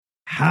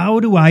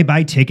How do I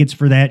buy tickets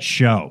for that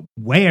show?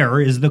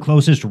 Where is the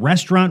closest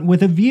restaurant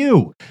with a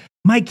view?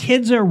 My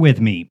kids are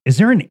with me. Is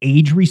there an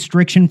age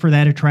restriction for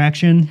that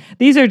attraction?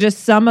 These are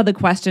just some of the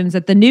questions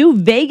that the new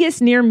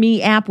Vegas Near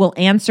Me app will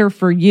answer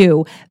for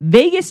you.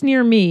 Vegas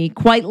Near Me,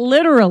 quite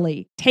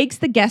literally, takes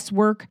the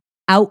guesswork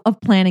out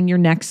of planning your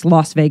next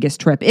Las Vegas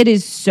trip. It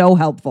is so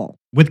helpful.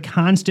 With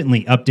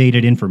constantly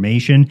updated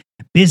information,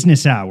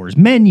 business hours,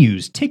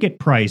 menus, ticket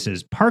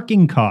prices,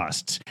 parking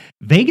costs,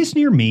 Vegas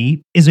Near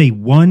Me is a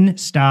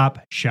one-stop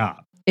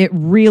shop. It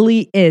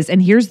really is.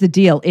 And here's the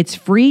deal. It's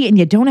free and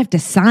you don't have to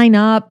sign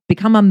up,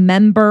 become a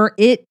member.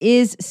 It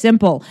is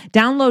simple.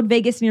 Download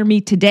Vegas Near Me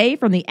today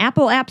from the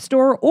Apple App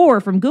Store or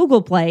from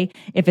Google Play.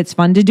 If it's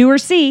fun to do or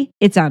see,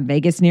 it's on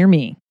Vegas Near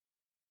Me.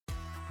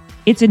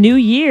 It's a new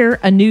year,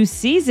 a new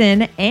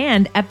season,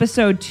 and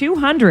episode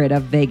 200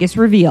 of Vegas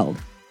Revealed.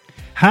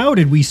 How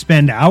did we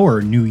spend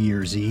our New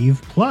Year's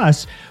Eve?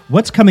 Plus,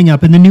 what's coming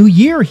up in the new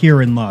year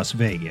here in Las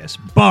Vegas?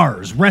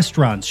 Bars,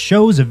 restaurants,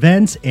 shows,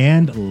 events,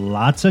 and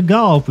lots of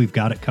golf. We've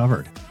got it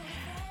covered.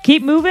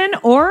 Keep moving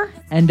or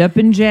end up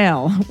in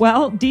jail.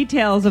 Well,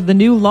 details of the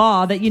new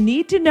law that you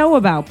need to know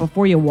about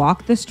before you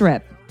walk the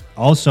strip.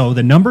 Also,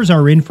 the numbers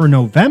are in for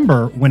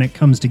November when it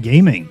comes to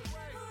gaming.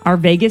 Our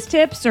Vegas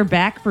tips are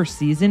back for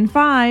season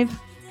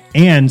 5.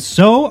 And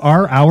so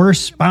are our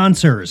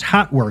sponsors,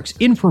 Hotworks,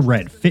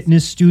 Infrared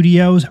Fitness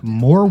Studios,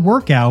 more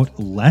workout,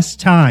 less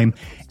time,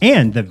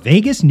 and the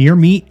Vegas Near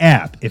Me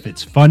app. If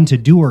it's fun to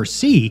do or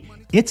see,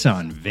 it's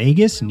on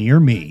Vegas Near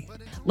Me.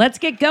 Let's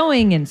get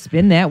going and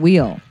spin that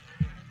wheel.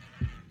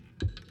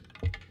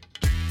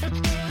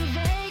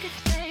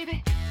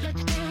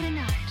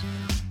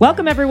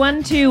 Welcome,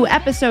 everyone, to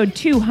episode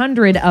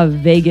 200 of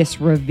Vegas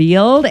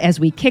Revealed as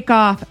we kick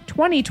off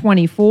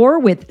 2024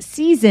 with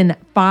season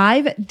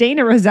 5.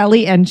 Dana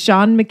Roselli and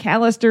Sean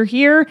McAllister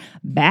here,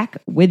 back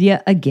with you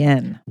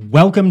again.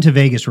 Welcome to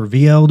Vegas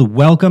Revealed.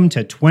 Welcome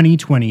to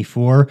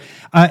 2024.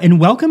 And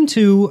welcome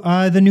to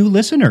the new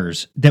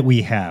listeners that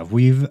we have.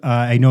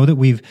 I know that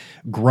we've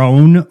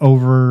grown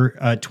over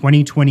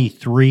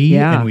 2023,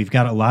 and we've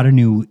got a lot of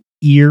new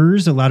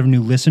ears, a lot of new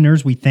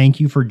listeners. We thank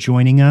you for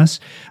joining us.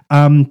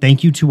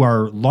 Thank you to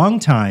our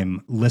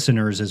longtime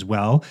listeners as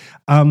well.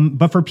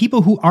 But for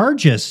people who are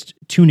just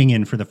tuning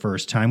in for the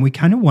first time, we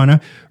kind of want to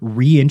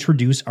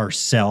reintroduce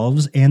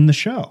ourselves and the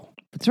show.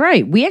 That's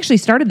right. We actually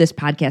started this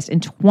podcast in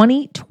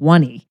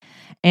 2020.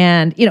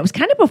 And, it was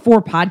kind of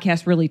before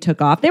podcasts really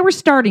took off. They were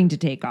starting to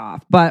take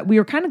off, but we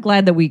were kind of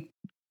glad that we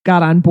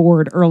got on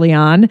board early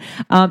on.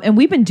 And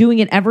we've been doing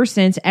it ever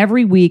since,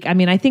 every week. I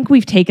mean, I think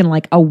we've taken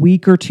like a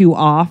week or two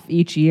off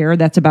each year.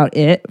 That's about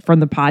it from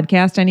the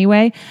podcast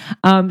anyway.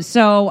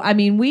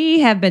 We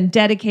have been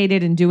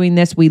dedicated in doing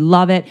this. We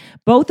love it.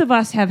 Both of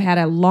us have had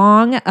a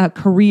long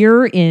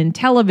career in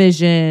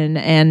television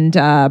and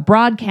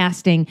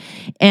broadcasting.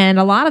 And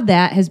a lot of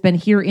that has been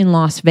here in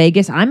Las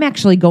Vegas. I'm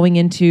actually going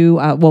into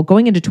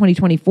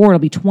 2024. It'll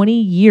be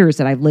 20 years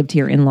that I've lived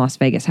here in Las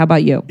Vegas. How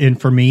about you? And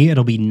for me,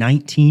 it'll be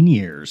 19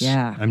 years.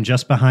 Yeah. I'm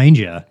just behind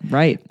you.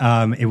 Right.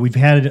 And we've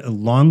had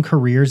long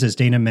careers, as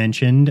Dana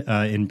mentioned,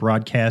 in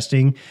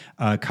broadcasting,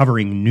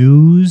 covering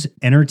news,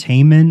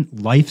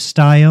 entertainment,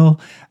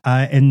 lifestyle,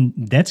 and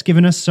that's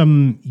given us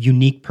some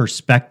unique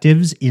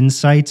perspectives,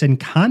 insights, and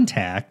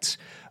contacts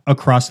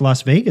across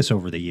Las Vegas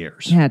over the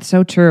years. Yeah, it's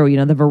so true.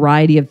 The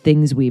variety of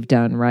things we've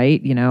done,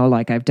 right?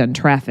 Like I've done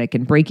traffic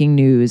and breaking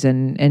news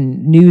and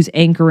news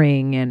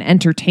anchoring and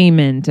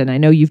entertainment. And I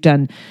know you've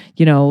done,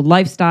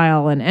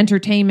 lifestyle and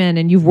entertainment,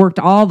 and you've worked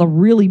all the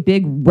really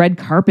big red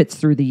carpets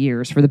through the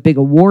years for the big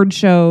award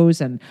shows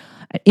and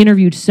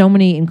interviewed so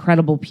many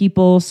incredible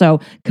people.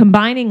 So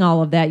combining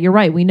all of that, you're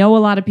right. We know a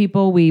lot of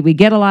people. We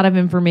get a lot of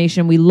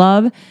information. We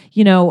love,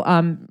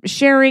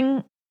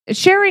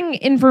 sharing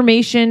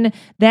information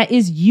that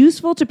is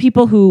useful to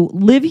people who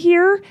live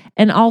here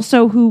and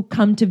also who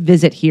come to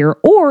visit here.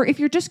 Or if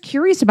you're just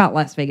curious about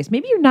Las Vegas,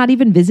 maybe you're not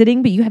even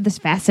visiting, but you have this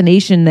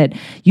fascination that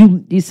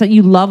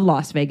you love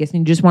Las Vegas and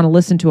you just want to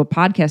listen to a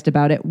podcast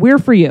about it. We're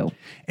for you.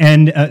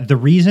 And the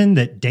reason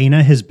that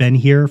Dana has been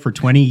here for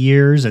 20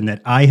 years and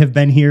that I have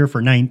been here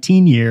for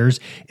 19 years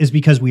is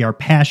because we are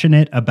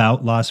passionate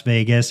about Las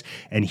Vegas.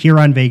 And here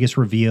on Vegas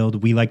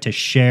Revealed, we like to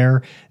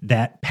share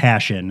that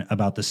passion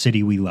about the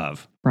city we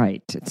love.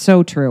 Right. It's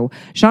so true.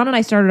 Sean and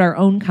I started our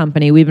own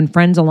company. We've been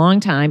friends a long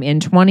time.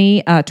 In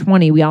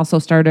 2020, we also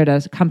started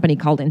a company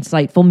called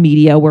Insightful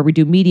Media, where we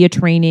do media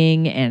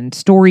training and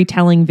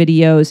storytelling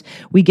videos.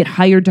 We get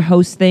hired to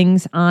host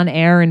things on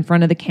air in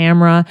front of the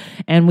camera,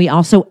 and we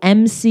also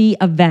MC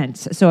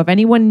events. So if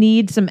anyone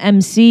needs some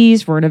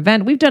MCs for an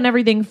event, we've done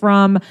everything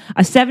from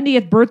a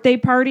 70th birthday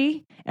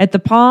party at the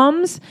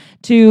Palms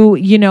to,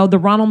 the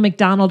Ronald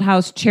McDonald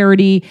House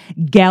Charity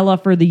Gala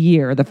for the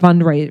year, the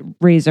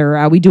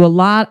fundraiser. We do a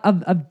lot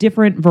of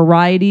different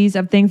varieties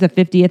of things, the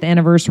 50th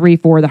anniversary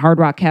for the Hard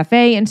Rock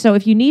Cafe. And so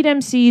if you need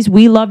MCs,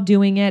 we love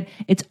doing it.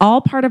 It's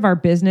all part of our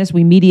business.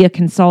 We media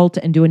consult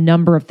and do a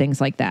number of things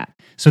like that.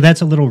 So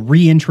that's a little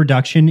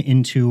reintroduction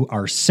into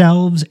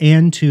ourselves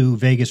and to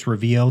Vegas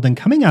Revealed. And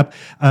coming up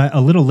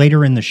a little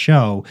later in the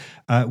show,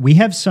 we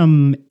have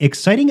some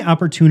exciting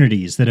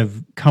opportunities that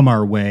have come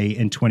our way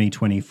in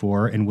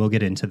 2024, and we'll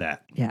get into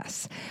that.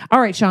 Yes.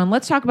 All right, Sean,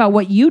 let's talk about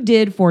what you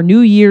did for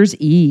New Year's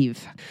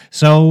Eve.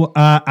 So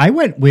I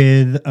went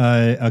with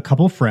a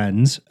couple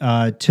friends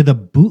to the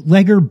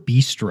Bootlegger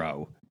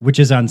Bistro, which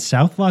is on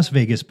South Las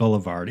Vegas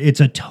Boulevard. It's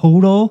a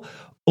total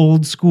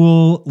old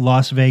school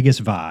Las Vegas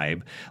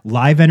vibe,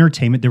 live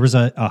entertainment. There was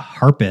a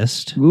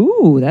harpist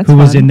who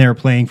was in there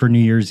playing for New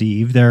Year's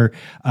Eve. Their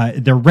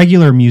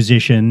regular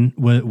musician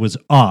was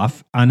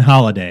off on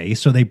holiday,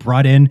 so they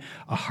brought in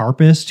a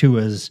harpist who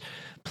was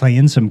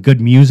playing some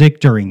good music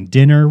during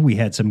dinner. We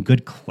had some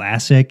good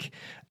classic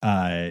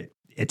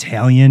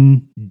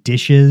Italian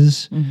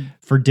dishes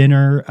for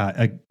dinner.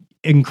 An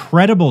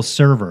incredible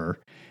server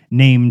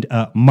named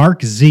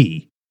Mark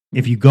Z.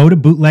 If you go to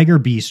Bootlegger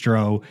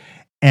Bistro,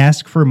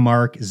 ask for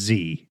Mark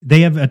Z.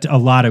 They have a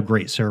lot of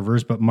great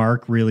servers, but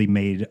Mark really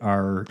made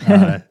our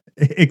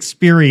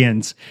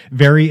experience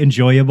very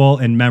enjoyable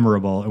and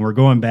memorable. And we're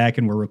going back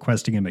and we're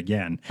requesting him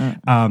again.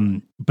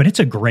 But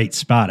it's a great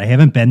spot. I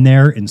haven't been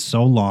there in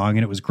so long,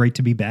 and it was great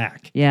to be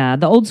back. Yeah,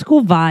 the old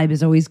school vibe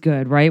is always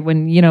good, right?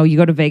 When, you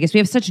go to Vegas, we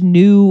have such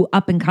new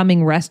up and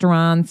coming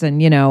restaurants and,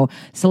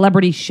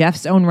 celebrity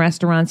chefs own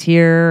restaurants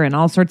here and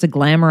all sorts of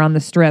glamour on the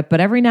Strip.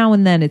 But every now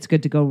and then it's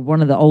good to go to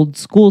one of the old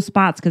school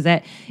spots because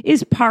that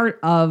is part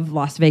of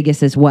Las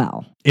Vegas as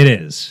well. It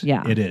is.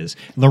 Yeah. It is.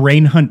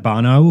 Lorraine Hunt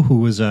Bono, who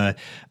was a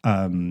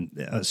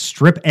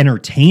strip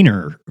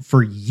entertainer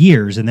for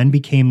years and then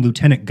became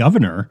lieutenant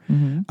governor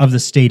of the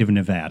state of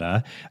Nevada.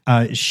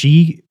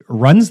 She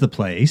runs the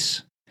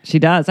place. She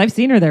does. I've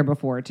seen her there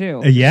before,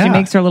 too. Yeah. She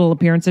makes her little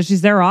appearances.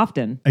 She's there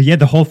often. Yeah,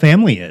 the whole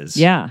family is.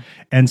 Yeah.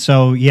 And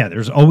so,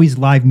 there's always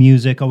live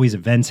music, always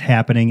events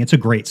happening. It's a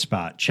great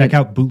spot. Check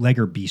out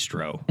Bootlegger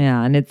Bistro.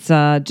 Yeah, and it's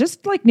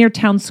just like near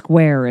Town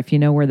Square, if you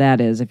know where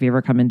that is, if you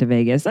ever come into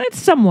Vegas. It's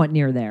somewhat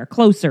near there,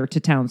 closer to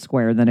Town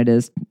Square than it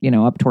is,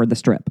 up toward the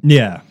Strip.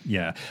 Yeah,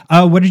 yeah.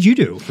 What did you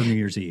do for New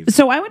Year's Eve?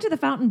 So I went to the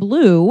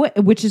Fontainebleau,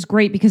 which is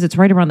great because it's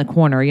right around the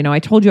corner. I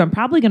told you I'm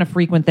probably going to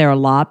frequent there a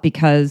lot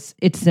because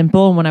it's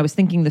simple. And when I was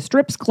thinking the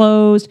Strip's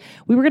closed,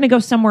 we were going to go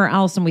somewhere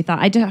else, and we thought,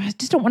 I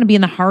just don't want to be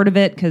in the heart of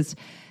it because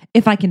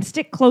if I can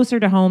stick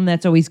closer to home,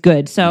 that's always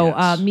good. So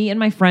me and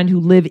my friend who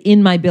live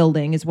in my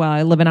building as well,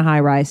 I live in a high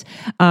rise,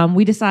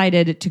 we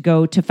decided to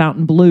go to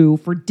Fontainebleau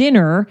for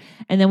dinner.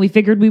 And then we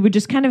figured we would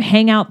just kind of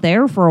hang out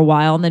there for a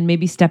while and then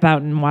maybe step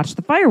out and watch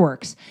the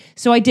fireworks.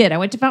 So I did. I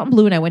went to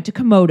Fontainebleau and I went to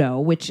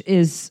Komodo, which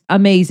is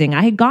amazing.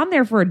 I had gone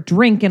there for a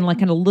drink and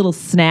like a little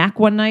snack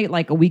one night,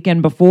 like a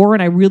weekend before.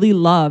 And I really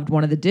loved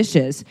one of the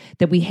dishes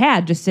that we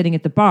had just sitting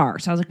at the bar.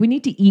 So I was like, we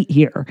need to eat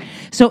here.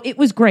 So it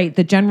was great.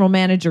 The general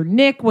manager,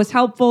 Nick, was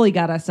helpful. He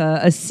got us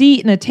a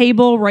seat and a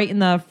table right in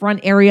the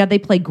front area. They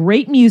play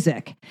great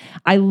music.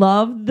 I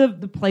love the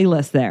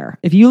playlist there.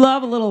 If you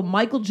love a little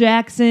Michael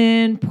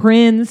Jackson,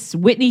 Prince,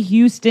 Whitney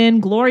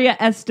Houston, Gloria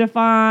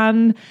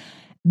Estefan,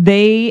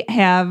 they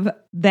have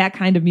that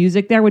kind of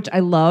music there, which I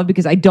love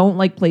because I don't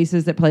like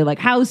places that play like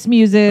house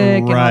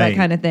music and all that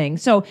kind of thing.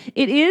 So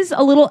it is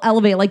a little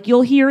elevated. Like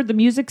you'll hear the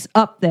music's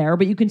up there,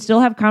 but you can still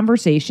have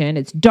conversation.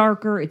 It's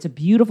darker. It's a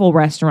beautiful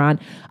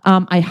restaurant.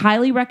 I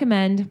highly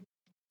recommend.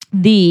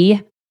 The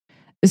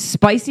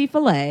spicy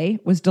filet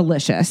was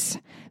delicious.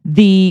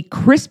 The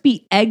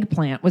crispy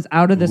eggplant was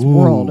out of this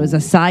world. It was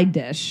a side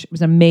dish. It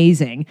was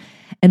amazing.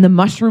 And the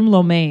mushroom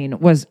lo mein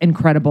was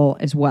incredible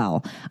as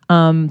well.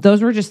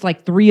 Those were just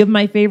like three of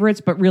my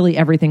favorites, but really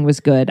everything was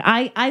good.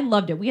 I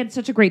loved it. We had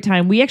such a great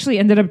time. We actually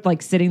ended up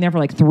like sitting there for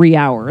like 3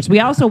 hours. We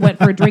also went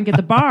for a drink at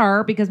the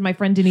bar because my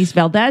friend Denise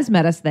Valdez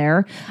met us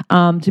there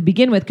to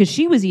begin with because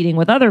she was eating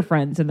with other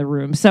friends in the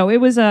room. So it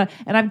was and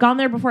I've gone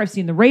there before. I've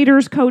seen the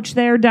Raiders coach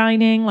there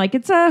dining. Like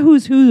it's a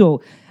who's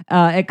who.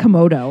 At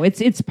Komodo.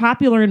 It's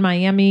popular in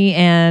Miami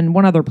and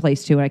one other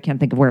place too. I can't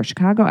think of where.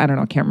 Chicago? I don't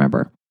know. Can't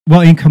remember. Well,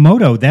 in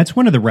Komodo, that's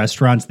one of the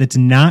restaurants that's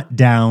not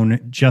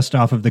down just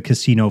off of the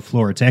casino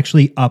floor. It's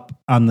actually up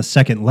on the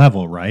second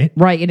level, right?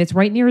 Right, and it's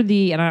right near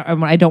the, and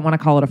I don't want to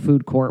call it a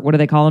food court. What do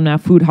they call them now?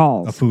 Food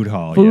halls. A food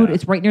hall, Food. yeah.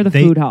 It's right near the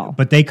food hall.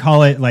 But they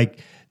call it like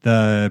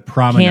the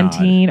promenade.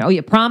 Canteen. Oh, yeah,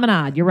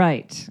 promenade. You're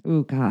right.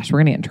 Oh, gosh, we're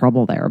going to get in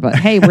trouble there. But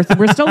hey,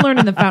 we're still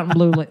learning the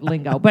Fontainebleau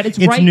lingo. But it's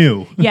right.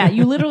 New. Yeah,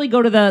 you literally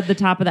go to the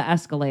top of the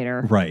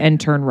escalator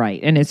and turn right,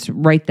 and it's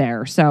right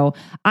there. So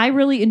I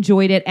really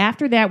enjoyed it.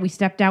 After that, we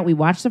stepped out. We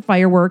watched the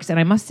fireworks, and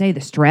I must say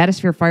the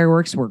Stratosphere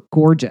fireworks were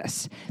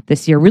gorgeous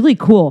this year. Really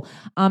cool.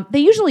 They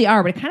usually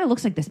are, but it kind of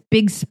looks like this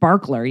big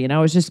sparkler.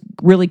 It's just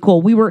really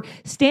cool. We were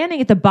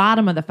standing at the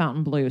bottom of the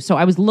Fontainebleau, so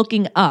I was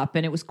looking up,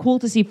 and it was cool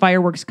to see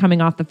fireworks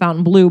coming off the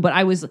Fontainebleau. But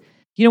I was,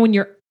 when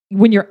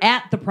you're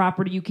at the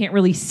property, you can't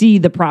really see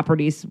the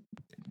property's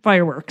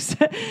fireworks.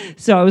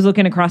 So I was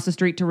looking across the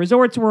street to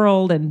Resorts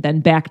World and then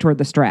back toward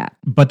the Strat.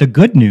 But the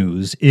good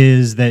news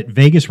is that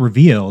Vegas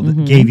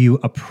Revealed gave you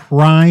a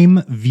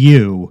prime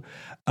view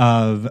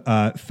of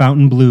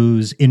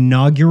Fontainebleau's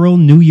inaugural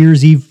New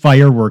Year's Eve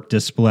firework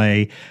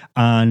display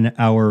on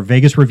our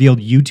Vegas Revealed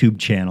YouTube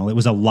channel. It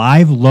was a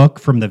live look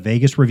from the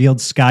Vegas Revealed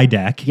sky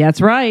deck. Yeah,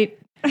 that's right.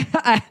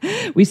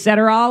 We set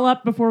her all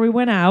up before we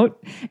went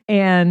out,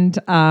 and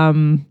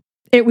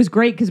it was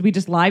great because we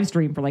just live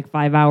streamed for like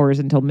 5 hours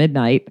until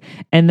midnight.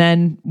 And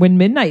then when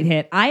midnight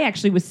hit, I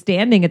actually was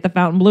standing at the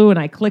Fontainebleau and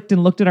I clicked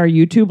and looked at our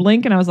YouTube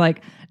link and I was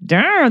like,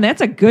 darn,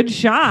 that's a good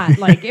shot.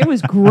 Like, it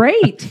was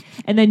great.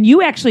 And then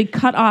you actually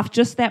cut off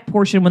just that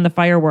portion when the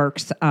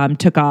fireworks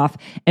took off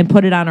and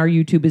put it on our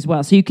YouTube as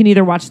well. So you can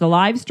either watch the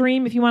live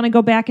stream if you want to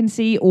go back and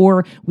see,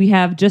 or we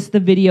have just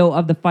the video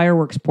of the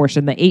fireworks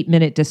portion, the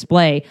 8-minute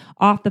display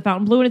off the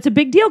Fontainebleau. And it's a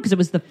big deal because it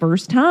was the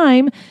first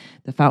time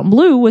the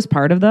Fontainebleau was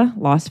part of the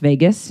Las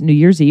Vegas New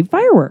Year's Eve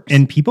fireworks.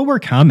 And people were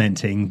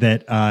commenting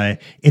that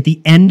at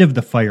the end of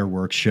the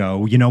fireworks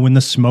show, you know, when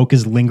the smoke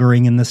is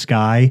lingering in the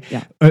sky,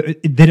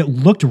 that it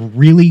looked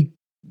really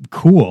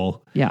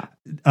cool. Yeah.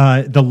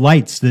 The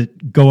lights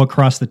that go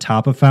across the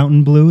top of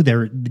Fontainebleau,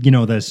 they're, you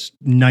know, this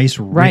nice,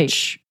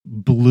 rich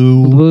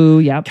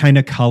blue kind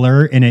of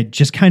color. And it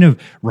just kind of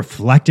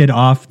reflected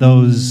off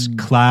those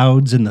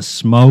clouds and the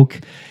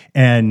smoke.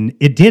 And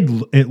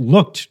it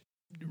looked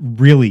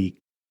really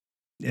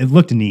It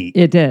looked neat.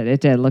 It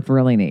did. It look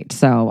really neat.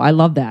 So I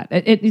love that.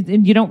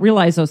 And you don't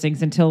realize those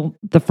things until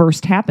the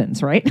first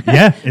happens, right?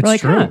 Yeah, it's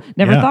like, true.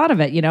 Never thought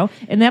of it, you know?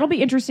 And that'll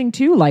be interesting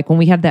too. Like when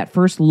we have that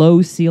first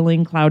low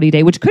ceiling cloudy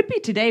day, which could be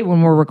today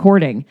when we're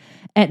recording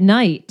at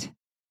night,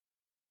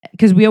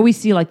 because we always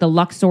see like the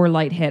Luxor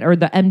light hit or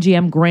the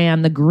MGM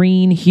Grand, the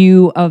green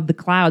hue of the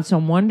clouds. So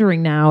I'm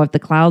wondering now if the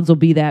clouds will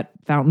be that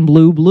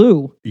Fontainebleau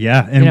blue.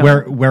 Yeah, and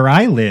where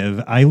I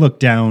live, I look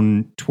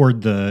down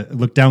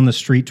the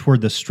street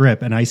toward the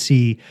Strip, and I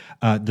see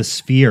the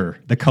sphere,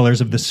 the colors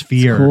of the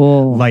sphere,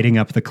 lighting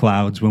up the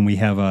clouds when we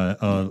have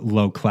a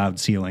low cloud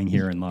ceiling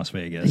here in Las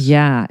Vegas.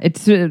 Yeah,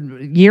 it's a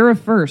year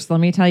of first. Let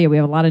me tell you, we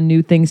have a lot of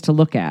new things to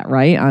look at,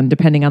 right?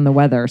 Depending on the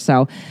weather.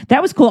 So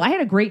that was cool. I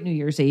had a great New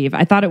Year's Eve.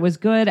 I thought it was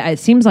good. It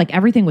seems like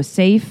everything was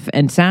safe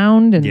and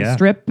sound, and the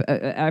Strip,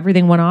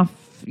 everything went off,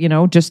 you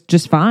know,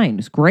 just fine. It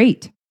was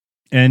great.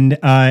 And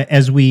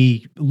as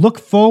we look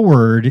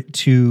forward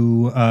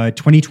to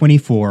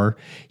 2024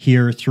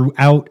 here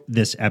throughout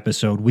this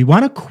episode, we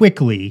want to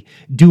quickly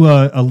do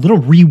a little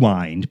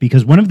rewind,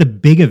 because one of the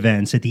big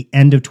events at the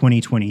end of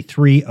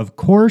 2023, of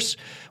course,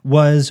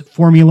 was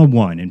Formula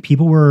One. And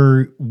people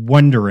were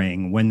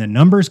wondering, when the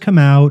numbers come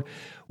out,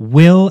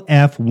 will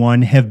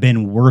F1 have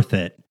been worth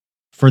it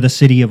for the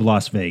city of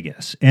Las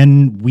Vegas?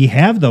 And we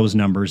have those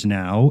numbers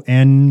now,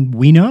 and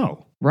we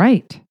know.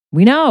 Right.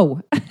 We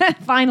know,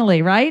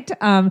 finally, right?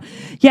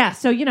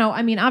 So, you know,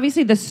 I mean,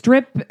 obviously the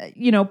Strip,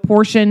 you know,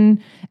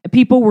 portion,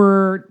 people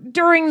were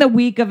during the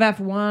week of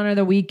F1 or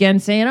the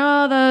weekend saying,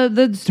 oh,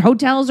 the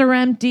hotels are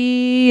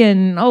empty.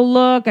 And, oh,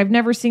 look, I've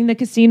never seen the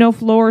casino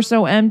floor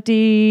so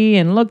empty.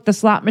 And look, the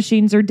slot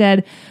machines are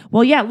dead.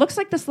 Well, yeah, it looks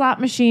like the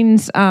slot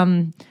machines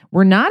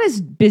were not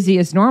as busy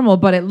as normal,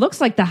 but it looks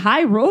like the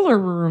high roller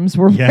rooms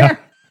were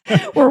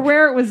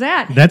where it was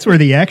at. That's where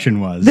the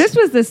action was. This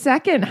was the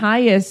second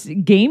highest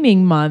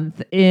gaming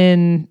month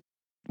in,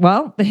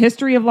 well, the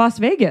history of Las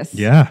Vegas.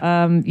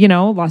 Yeah. You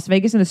know, Las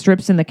Vegas and the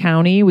Strips in the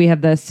county. We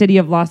have the city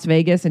of Las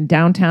Vegas and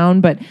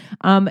downtown, but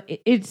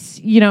it's,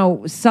 you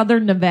know,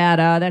 Southern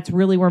Nevada. That's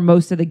really where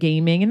most of the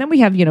gaming. And then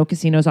we have, you know,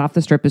 casinos off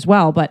the Strip as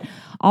well. But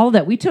all of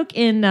that, we took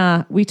in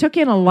a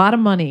lot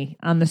of money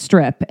on the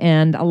Strip,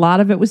 and a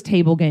lot of it was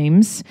table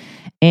games.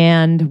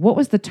 And what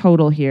was the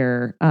total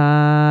here?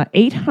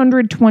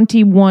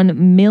 $821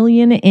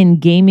 million in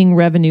gaming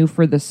revenue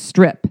for the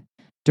Strip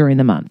during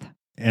the month.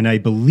 And I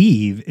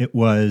believe it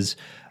was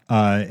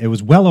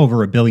well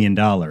over $1 billion,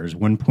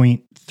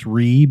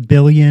 1.3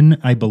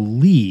 billion, I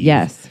believe.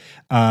 Yes.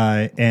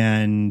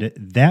 And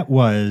that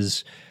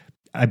was,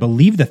 I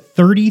believe, the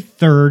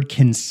 33rd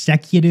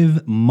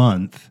consecutive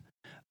month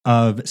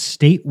of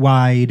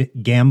statewide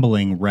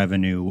gambling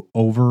revenue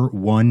over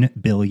 $1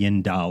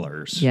 billion.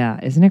 Yeah,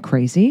 isn't it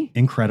crazy?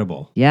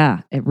 Incredible.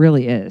 Yeah, it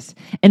really is.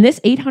 And this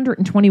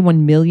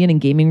 $821 million in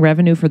gaming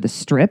revenue for the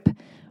Strip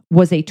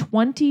was a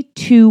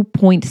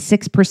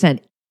 22.6%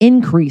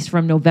 increase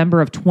from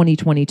November of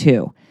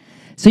 2022.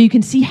 So you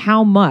can see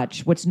how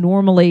much, what's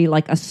normally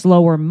like a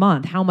slower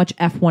month, how much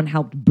F1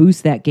 helped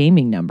boost that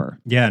gaming number.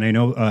 Yeah, and I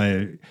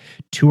know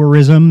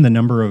tourism, the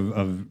number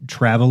of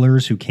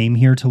travelers who came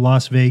here to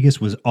Las Vegas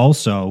was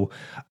also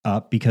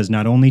up, because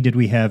not only did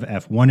we have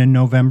F1 in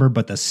November,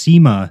 but the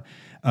SEMA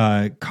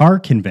car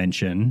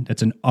convention,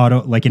 that's an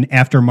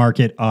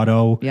aftermarket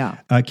auto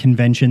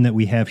convention that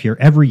we have here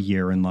every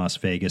year in Las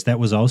Vegas. That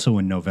was also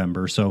in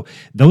November. So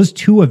those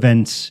two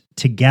events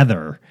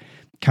together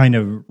kind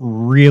of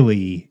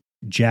really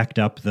jacked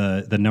up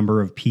the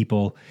number of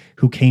people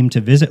who came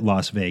to visit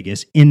Las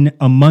Vegas in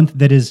a month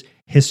that is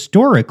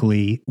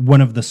historically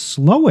one of the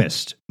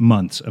slowest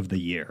months of the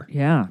year.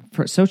 Yeah,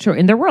 so true.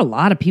 And there were a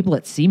lot of people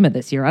at SEMA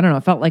this year. I don't know.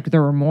 It felt like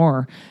there were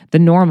more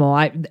than normal.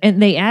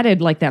 And they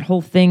added like that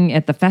whole thing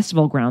at the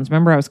festival grounds.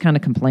 Remember, I was kind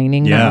of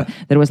complaining that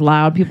it was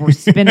loud. People were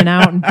spinning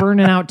out and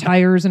burning out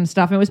tires and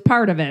stuff. It was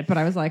part of it. But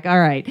I was like, all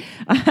right,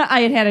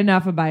 I had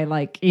enough by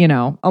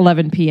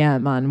 11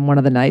 p.m. on one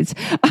of the nights.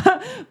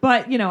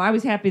 But, I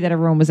was happy that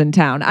everyone was in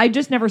town. I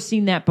just never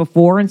seen that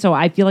before. And so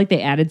I feel like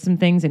they added some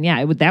things. And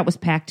that was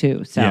packed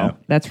too. So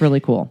that's really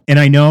cool. And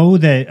I know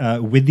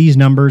that with these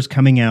numbers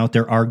coming out,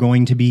 there are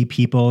going to be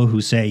people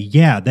who say,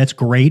 yeah, that's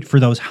great for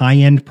those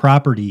high-end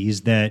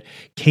properties that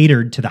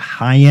catered to the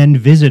high-end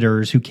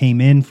visitors who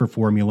came in for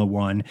Formula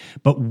One.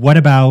 But what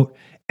about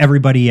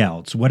everybody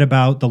else? What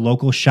about the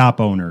local shop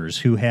owners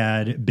who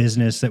had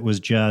business that was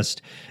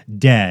just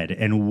dead?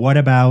 And what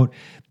about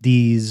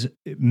these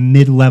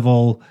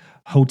mid-level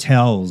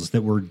hotels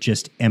that were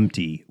just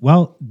empty?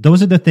 Well,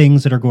 those are the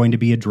things that are going to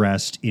be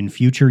addressed in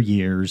future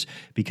years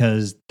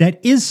because that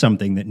is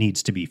something that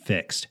needs to be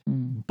fixed.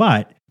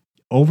 But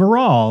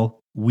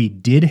overall, we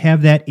did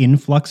have that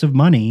influx of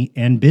money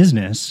and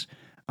business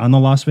on the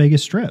Las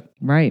Vegas Strip.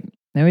 Right.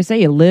 I always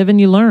say you live and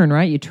you learn,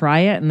 right? You try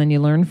it and then you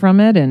learn from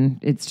it. And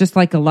it's just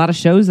like a lot of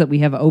shows that we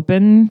have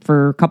open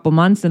for a couple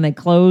months and they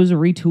close or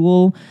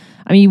retool.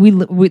 I mean,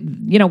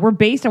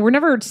 we're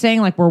never saying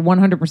like we're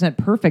 100%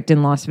 perfect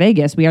in Las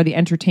Vegas. We are the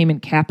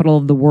entertainment capital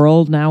of the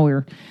world. Now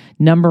we're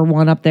number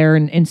one up there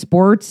in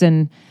sports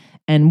and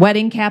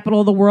wedding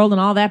capital of the world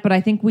and all that. But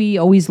I think we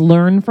always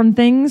learn from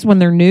things when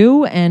they're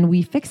new and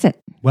we fix it.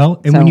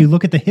 Well, and when you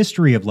look at the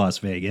history of Las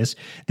Vegas,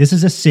 this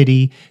is a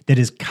city that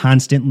is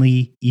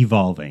constantly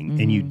evolving.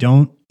 And you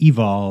don't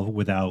evolve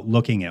without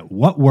looking at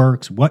what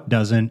works, what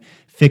doesn't,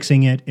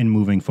 fixing it and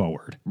moving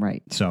forward.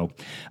 Right. So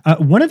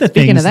one of the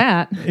Speaking things... of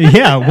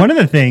that. one of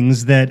the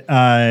things that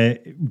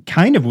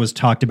kind of was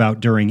talked about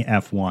during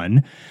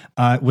F1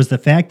 was the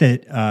fact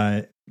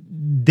that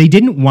they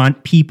didn't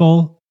want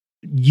people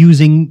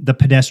using the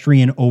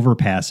pedestrian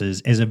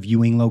overpasses as a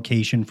viewing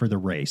location for the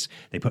race.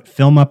 They put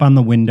film up on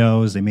the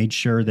windows. They made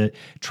sure that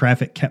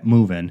traffic kept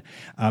moving,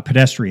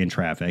 pedestrian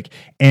traffic.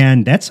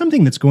 And that's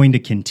something that's going to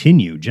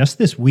continue. Just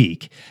this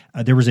week,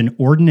 there was an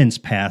ordinance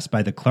passed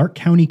by the Clark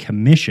County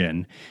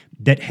Commission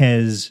that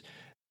has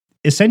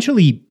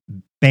essentially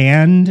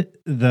banned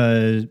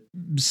the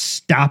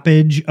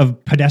stoppage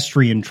of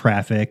pedestrian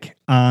traffic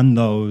on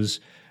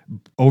those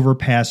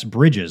overpass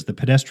bridges, the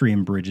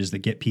pedestrian bridges that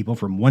get people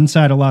from one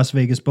side of Las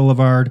Vegas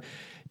Boulevard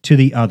to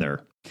the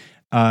other.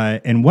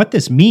 And what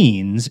this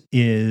means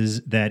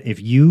is that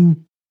if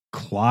you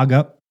clog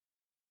up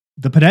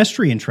the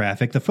pedestrian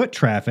traffic, the foot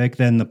traffic,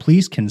 then the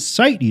police can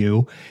cite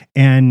you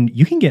and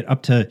you can get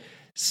up to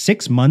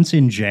 6 months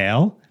in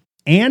jail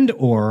and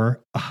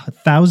or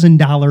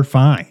 $1,000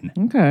 fine.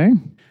 Okay.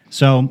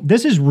 So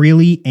this is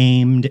really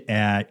aimed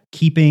at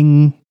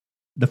keeping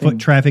the foot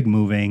traffic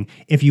moving.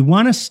 If you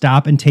want to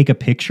stop and take a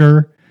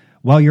picture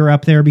while you're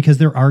up there, because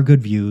there are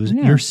good views,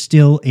 you're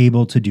still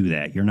able to do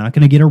that. You're not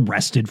going to get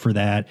arrested for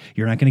that.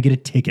 You're not going to get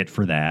a ticket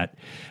for that.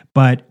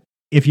 But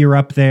if you're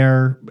up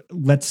there,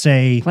 let's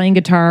say... playing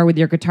guitar with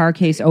your guitar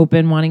case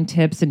open, wanting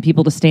tips and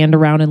people to stand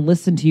around and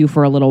listen to you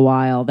for a little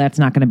while, that's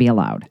not going to be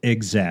allowed.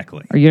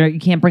 Exactly. Or you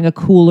can't bring a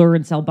cooler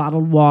and sell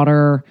bottled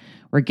water,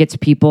 or it gets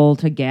people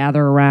to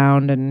gather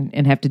around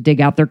and have to dig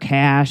out their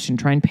cash and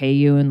try and pay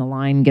you, and the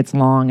line gets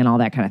long and all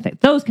that kind of thing.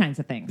 Those kinds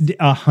of things.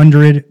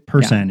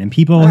 100%. Yeah. And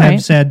people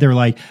have said, they're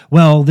like,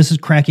 well, this is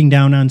cracking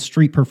down on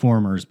street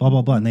performers, blah,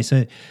 blah, blah. And they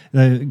said,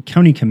 the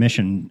county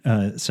commission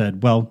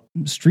said, well,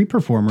 street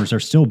performers are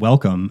still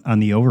welcome on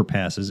the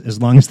overpasses as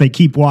long as they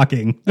keep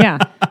walking. Yeah.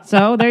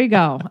 So there you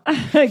go.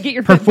 Get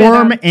your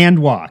perform and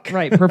walk.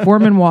 Right.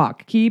 Perform and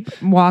walk.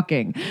 Keep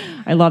walking.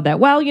 I love that.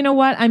 Well, you know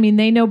what? I mean,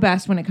 they know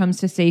best when it comes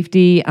to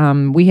safety.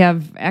 We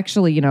have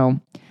actually,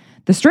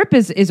 the Strip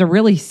is a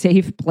really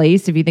safe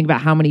place if you think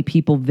about how many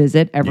people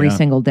visit every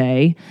single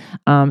day.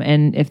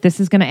 And if this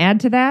is going to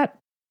add to that,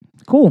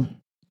 cool.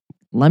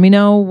 Let me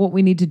know what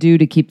we need to do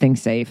to keep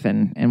things safe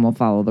and we'll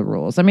follow the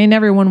rules. I mean,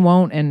 everyone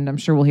won't, and I'm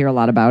sure we'll hear a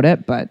lot about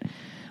it, but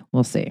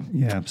we'll see.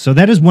 Yeah. So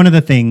that is one of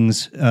the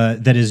things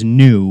that is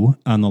new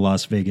on the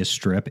Las Vegas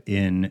Strip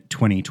in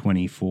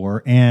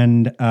 2024.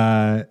 And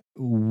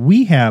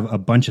we have a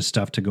bunch of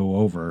stuff to go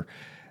over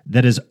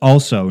that is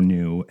also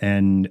new.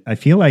 And I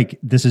feel like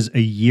this is a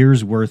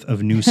year's worth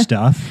of new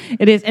stuff.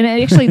 It is. And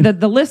actually,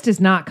 the list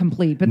is not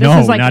complete, but this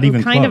is like not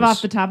even kind of close.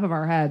 off the top of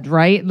our head,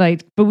 right?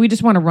 Like, but we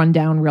just want to run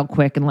down real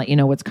quick and let you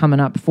know what's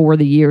coming up for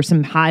the year,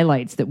 some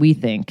highlights that we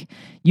think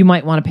you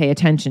might want to pay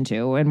attention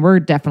to. And we're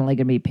definitely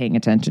going to be paying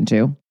attention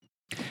to.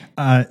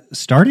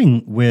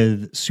 Starting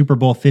with Super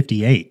Bowl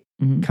 58.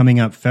 Coming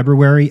up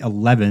February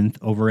 11th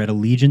over at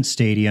Allegiant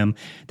Stadium.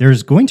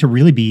 There's going to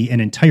really be an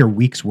entire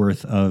week's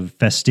worth of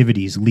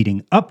festivities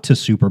leading up to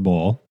Super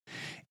Bowl.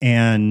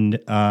 And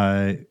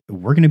we're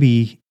going to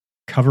be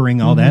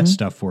covering all that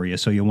stuff for you.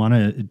 So you'll want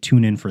to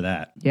tune in for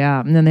that. Yeah,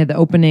 and then they have the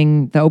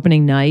opening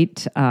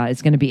night.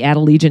 It's going to be at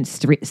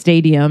Allegiant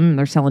Stadium.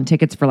 They're selling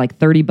tickets for like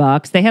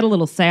 $30. They had a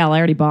little sale. I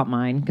already bought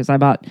mine because I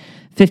bought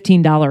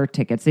 $15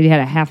 tickets. They had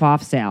a half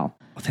off sale.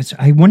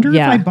 I wonder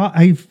if I bought.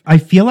 I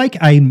feel like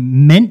I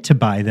meant to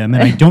buy them,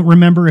 and I don't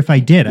remember if I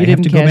did. I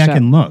have to go back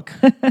and look.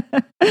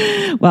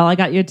 Well, I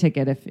got you a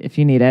ticket if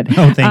you need it.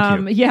 Oh,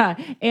 thank you. Yeah,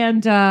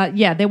 and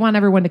they want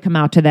everyone to come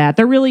out to that.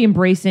 They're really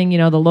embracing,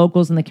 the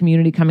locals in the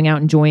community coming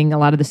out, enjoying a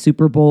lot of the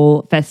Super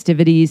Bowl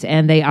festivities,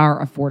 and they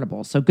are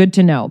affordable. So good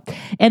to know.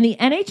 And the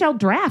NHL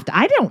draft,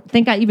 I don't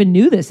think I even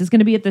knew this, is going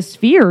to be at the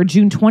Sphere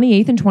June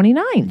 28th and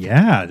 29th.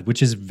 Yeah,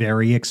 which is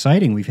very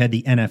exciting. We've had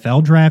the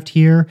NFL draft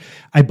here.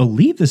 I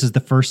believe this is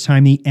the first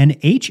time the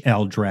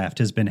NHL draft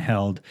has been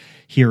held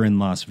here in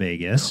Las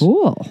Vegas.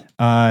 Cool.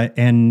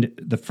 And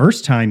the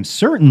first time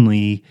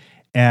certainly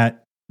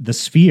at the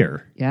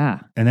Sphere. Yeah.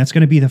 And that's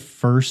going to be the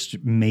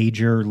first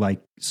major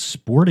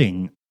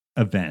sporting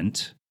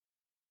event,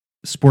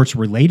 sports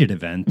related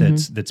event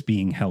that's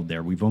being held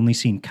there. We've only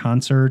seen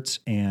concerts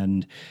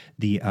and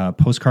the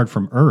Postcard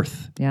from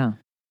Earth. Yeah.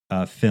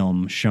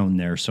 Film shown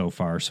there so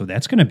far. So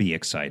that's going to be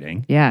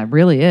exciting. Yeah, it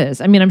really is.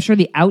 I mean, I'm sure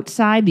the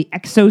outside, the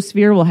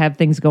exosphere will have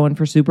things going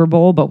for Super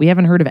Bowl, but we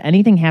haven't heard of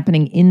anything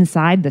happening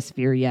inside the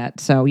Sphere yet.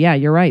 So yeah,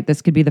 you're right.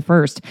 This could be the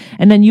first.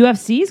 And then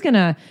UFC is going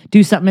to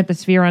do something at the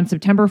Sphere on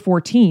September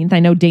 14th. I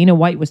know Dana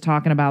White was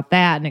talking about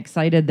that and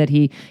excited that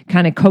he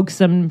kind of coaxed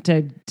them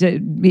to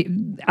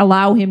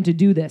allow him to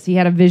do this. He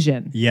had a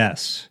vision.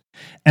 Yes.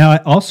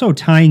 Also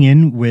tying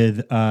in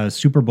with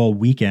Super Bowl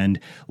weekend,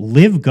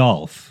 Live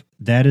Golf.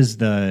 That is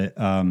the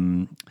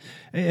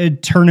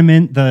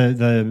tournament,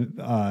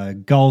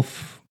 the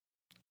golf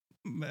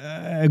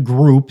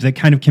group that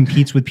kind of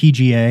competes with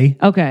PGA.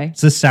 Okay.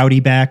 It's a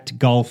Saudi-backed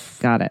golf.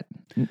 Got it.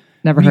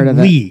 Never heard of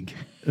league.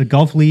 The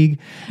golf league.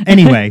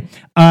 Anyway,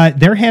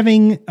 they're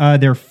having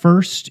their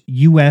first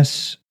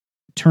U.S.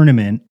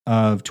 tournament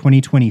of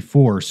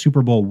 2024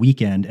 Super Bowl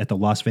weekend at the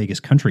Las Vegas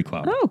Country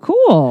Club. Oh,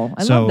 cool.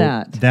 I love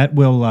that. That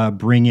will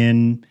bring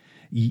in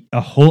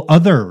a whole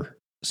other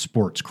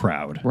sports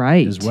crowd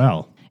as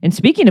well. And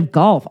speaking of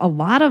golf, a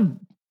lot of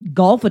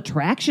golf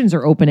attractions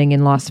are opening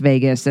in Las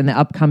Vegas in the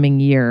upcoming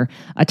year.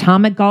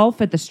 Atomic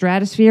Golf at the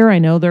Stratosphere. I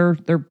know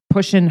they're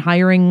pushing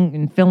hiring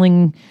and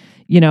filling,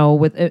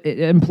 with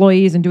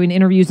employees and doing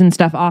interviews and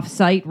stuff off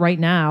site right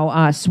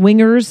now.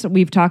 Swingers,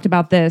 we've talked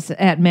about this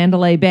at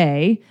Mandalay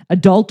Bay.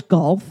 Adult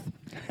golf.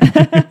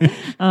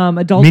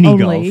 Adult mini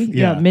only. Golf,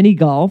 yeah. Mini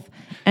golf.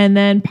 And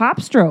then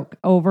Pop Stroke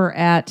over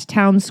at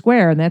Town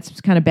Square, and that's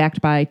kind of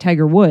backed by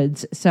Tiger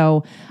Woods.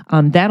 So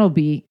that'll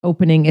be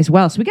opening as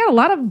well. So we got a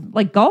lot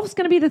of, golf's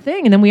going to be the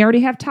thing. And then we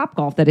already have Top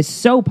Golf that is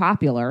so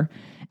popular.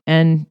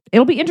 And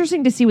it'll be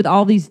interesting to see with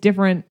all these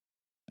different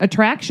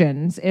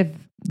attractions if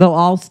they'll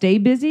all stay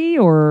busy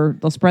or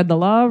they'll spread the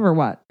love or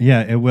what.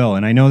 Yeah, it will.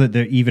 And I know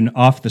that even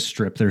off the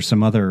Strip, there's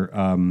some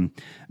other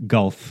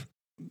golf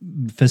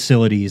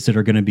facilities that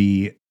are going to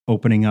be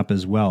opening up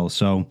as well.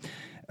 So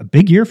a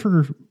big year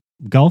for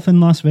golf in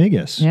Las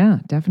Vegas. Yeah,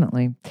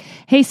 definitely.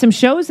 Hey, some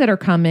shows that are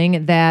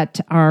coming that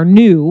are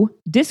new.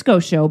 Disco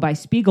Show by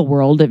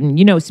Spiegelworld. And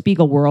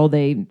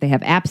Spiegelworld, they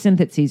have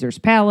Absinthe at Caesar's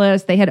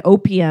Palace. They had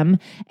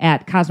OPM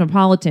at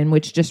Cosmopolitan,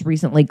 which just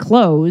recently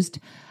closed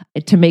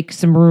to make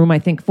some room, I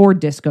think, for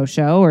Disco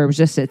Show, or it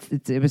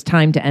was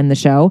time to end the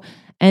show.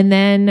 And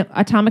then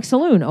Atomic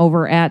Saloon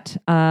over at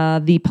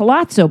the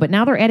Palazzo. But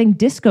now they're adding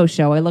Disco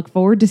Show. I look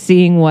forward to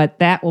seeing what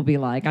that will be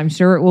like. I'm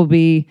sure it will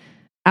be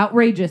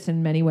outrageous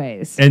in many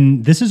ways.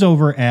 And this is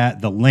over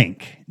at the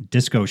Link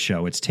Disco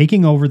Show. It's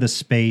taking over the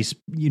space.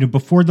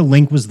 Before the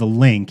Link was the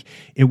Link,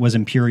 it was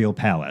Imperial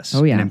Palace.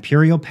 Oh, yeah. And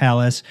Imperial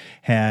Palace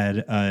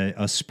had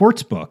a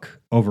sports book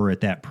over at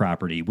that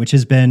property, which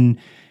has been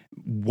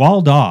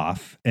walled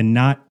off and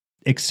not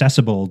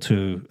accessible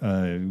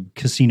to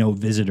casino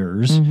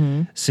visitors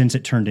since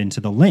it turned into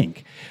the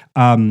Link.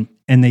 And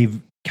they've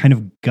kind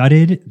of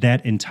gutted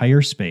that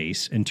entire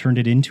space and turned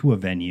it into a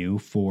venue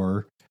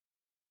for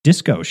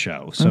Disco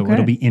Show. So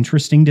it'll be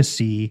interesting to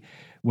see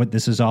what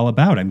this is all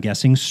about. I'm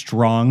guessing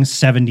strong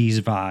 70s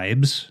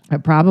vibes.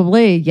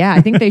 Probably. Yeah. I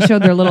think they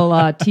showed their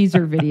little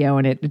teaser video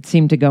and it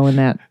seemed to go in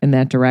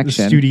that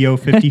direction. Studio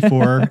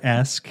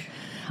 54-esque.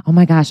 Oh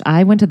my gosh.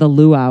 I went to the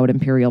Luau at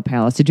Imperial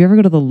Palace. Did you ever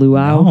go to the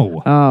Luau?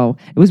 No. Oh,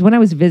 it was when I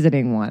was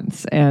visiting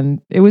once and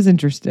it was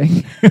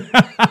interesting.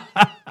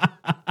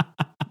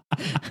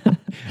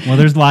 Well,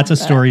 there's lots of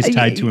stories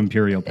tied to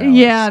Imperial Palace.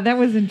 Yeah, that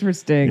was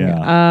interesting.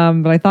 Yeah.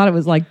 But I thought it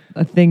was like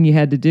a thing you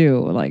had to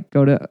do, like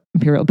go to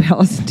Imperial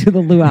Palace and do the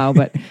luau.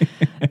 But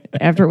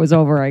after it was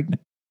over, I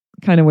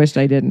kind of wished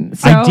I didn't.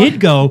 So. I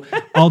did go,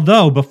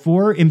 although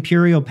before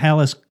Imperial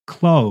Palace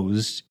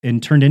closed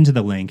and turned into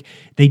the Link,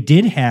 they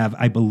did have,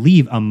 I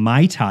believe, a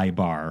Mai Tai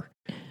bar.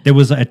 There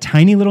was a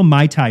tiny little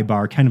Mai Tai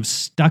bar kind of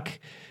stuck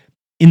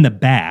in the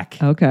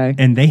back. Okay.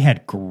 And they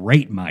had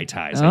great Mai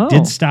Tais. I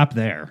did stop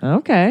there.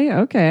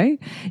 Okay.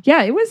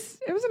 Yeah, it was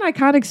an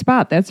iconic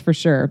spot, that's for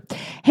sure.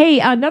 Hey,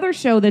 another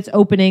show that's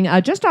opening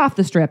just off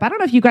the Strip. I don't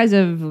know if you guys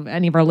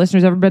any of our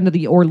listeners ever been to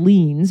the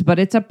Orleans, but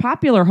it's a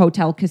popular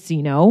hotel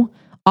casino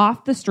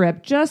off the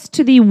Strip, just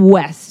to the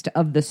west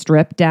of the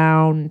Strip,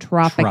 down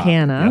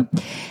Tropicana.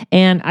 Yep.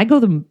 And I go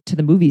to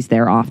the movies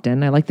there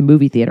often. I like the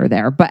movie theater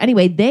there. But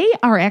anyway, they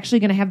are actually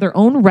going to have their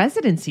own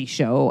residency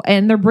show,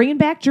 and they're bringing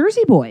back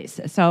Jersey Boys.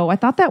 So I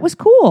thought that was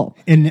cool.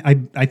 And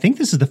I think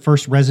this is the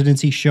first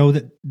residency show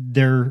that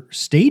they're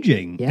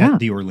staging at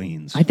the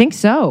Orleans. I think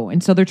so.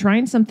 And so they're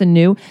trying something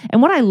new.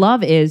 And what I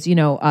love is,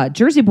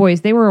 Jersey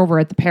Boys, they were over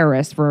at the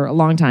Paris for a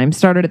long time,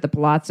 started at the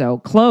Palazzo,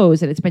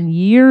 closed, and it's been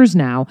years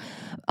now.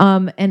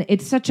 And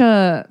it's such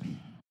a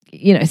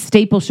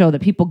staple show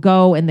that people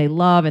go and they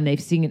love and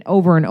they've seen it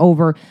over and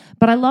over.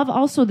 But I love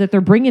also that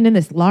they're bringing in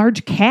this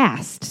large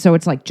cast. So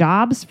it's like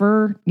jobs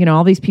for,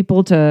 all these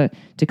people to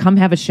come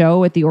have a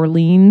show at the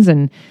Orleans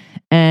and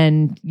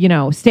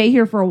stay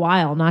here for a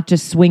while, not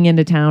just swing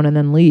into town and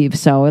then leave.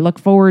 So I look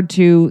forward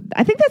to,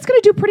 I think that's going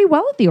to do pretty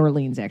well at the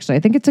Orleans, actually. I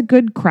think it's a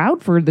good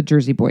crowd for the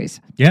Jersey Boys.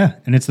 Yeah.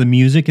 And it's the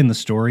music and the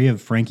story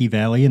of Frankie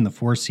Valli and the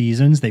Four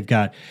Seasons. They've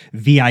got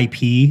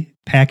VIP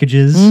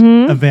packages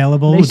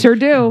available. They sure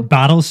do.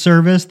 Bottle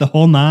service, the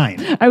whole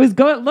nine. I was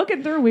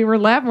looking through, we were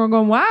laughing, we're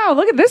going, wow,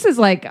 look at this, is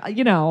like,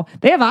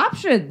 they have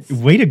options.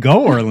 Way to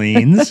go,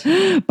 Orleans.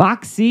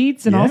 Box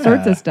seats and all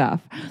sorts of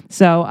stuff.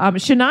 So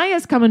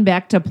Shania's coming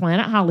back to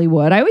Planet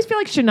Hollywood. I always feel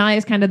like Shania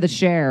is kind of the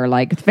Cher,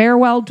 like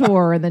farewell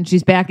tour, and then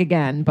she's back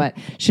again. But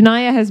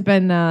Shania has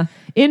been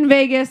in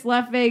Vegas,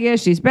 left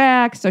Vegas, she's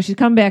back, so she's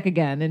come back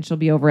again, and she'll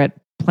be over at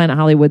Planet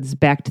Hollywood's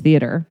Back to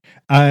Theater.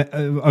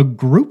 A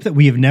group that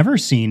we have never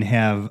seen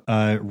have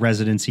a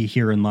residency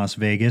here in Las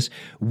Vegas,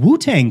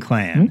 Wu-Tang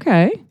Clan,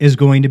 is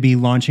going to be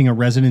launching a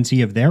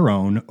residency of their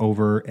own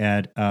over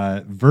at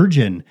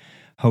Virgin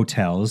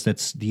Hotels.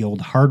 That's the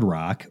old Hard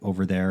Rock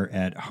over there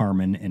at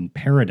Harmon and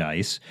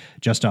Paradise,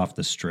 just off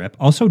the Strip.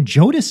 Also,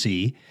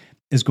 Jodeci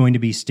is going to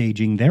be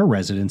staging their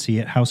residency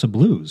at House of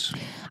Blues.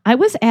 I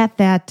was at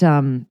that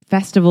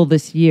festival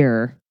this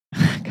year.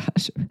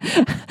 Gosh,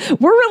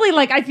 we're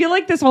really I feel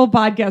like this whole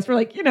podcast, we're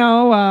like,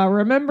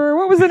 remember,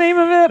 what was the name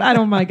of it?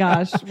 Oh my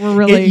gosh, we're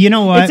really, you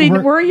know what?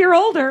 We're a year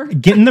older.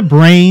 Getting the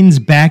brains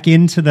back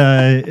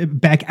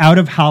out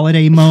of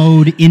holiday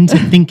mode, into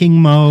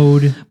thinking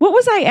mode. What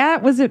was I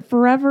at? Was it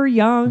Forever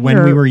Young?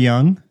 When we were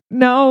young?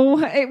 No,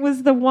 it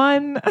was the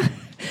one,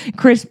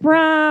 Chris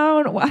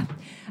Brown.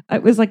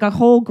 It was like a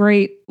whole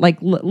great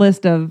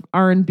list of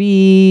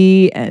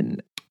R&B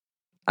and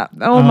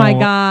my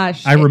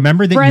gosh. I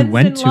remember that Friends you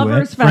went to it.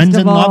 Festival. Friends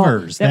and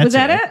Lovers. Was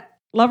that it?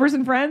 Lovers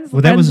and Friends?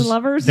 Well, Friends and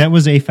Lovers? That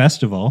was a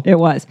festival. It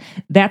was.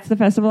 That's the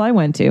festival I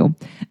went to.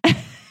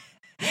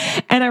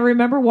 And I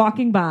remember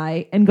walking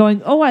by and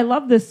going, oh, I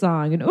love this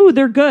song. And oh,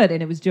 they're good.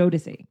 And it was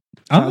Jodeci.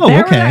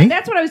 Okay.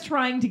 That's what I was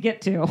trying to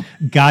get to.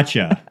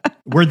 Gotcha.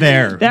 We're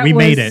there. We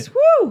made it.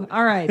 Woo!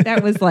 All right.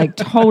 That was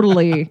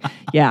totally,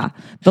 yeah.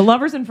 The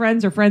Lovers and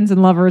Friends, or Friends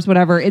and Lovers,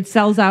 whatever. It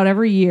sells out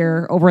every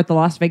year over at the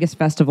Las Vegas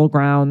Festival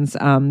grounds.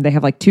 They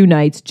have 2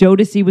 nights.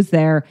 Jodeci was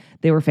there.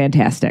 They were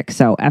fantastic.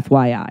 So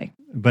FYI.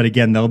 But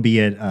again, they'll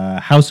be at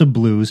House of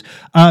Blues.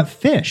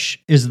 Fish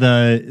is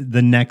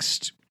the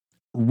next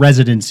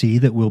residency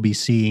that we'll be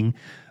seeing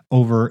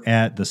over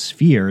at the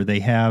Sphere. They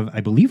have, I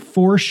believe,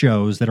 4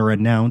 shows that are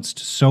announced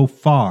so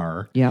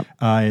far. Yep.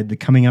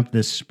 Coming up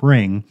this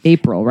spring.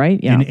 April, right?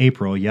 Yeah. In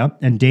April, yep.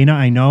 And Dana,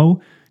 I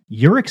know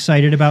you're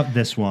excited about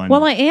this one.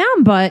 Well, I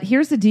am, but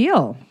here's the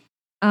deal.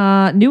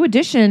 New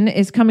Edition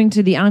is coming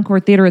to the Encore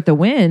Theater at the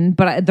Wynn,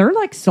 but they're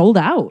sold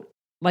out.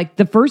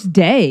 The first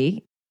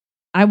day,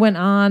 I went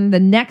on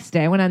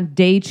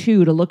day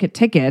 2 to look at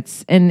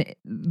tickets, and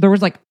there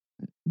was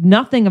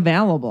nothing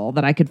available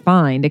that I could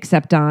find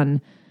except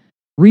on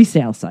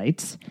resale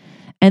sites.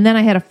 And then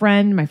I had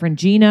my friend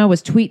Gina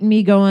was tweeting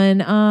me going,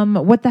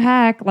 what the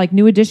heck?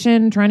 New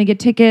Edition, trying to get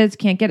tickets,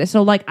 can't get it.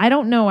 So I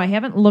don't know. I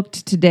haven't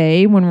looked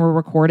today when we're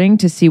recording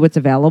to see what's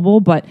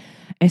available, but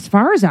as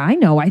far as I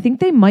know, I think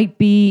they might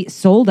be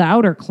sold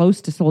out or close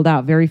to sold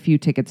out. Very few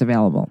tickets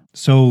available.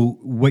 So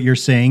what you're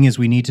saying is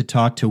we need to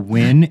talk to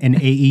Wynn and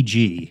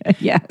AEG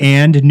yes.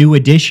 and New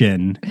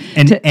Edition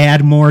and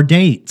add more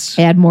dates.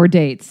 Add more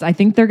dates. I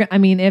think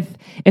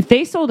if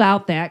they sold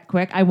out that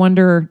quick, I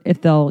wonder if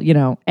they'll,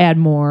 add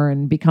more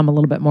and become a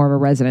little bit more of a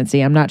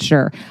residency. I'm not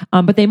sure.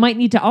 But they might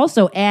need to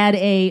also add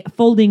a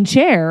folding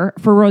chair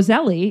for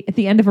Roselli at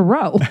the end of a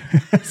row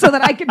so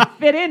that I can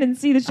fit in and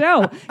see the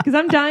show, because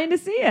I'm dying to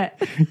see it.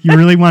 You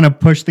really want to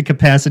push the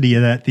capacity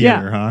of that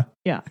theater, huh?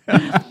 Yeah.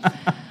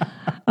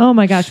 Oh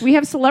my gosh. We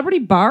have celebrity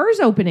bars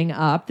opening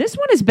up. This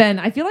one has been,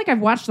 I feel like I've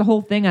watched the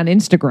whole thing on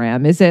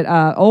Instagram. Is it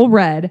Ole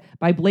Red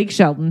by Blake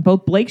Shelton?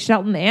 Both Blake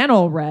Shelton and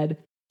Ole Red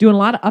doing a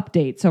lot of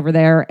updates over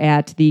there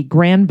at the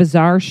Grand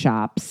Bazaar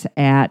shops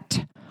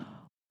at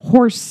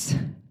Horse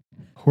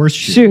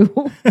Horseshoe.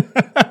 Shoe.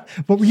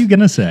 What were you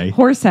going to say?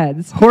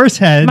 Horseheads.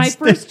 Horseheads. My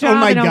first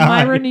job in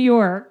Elmira, New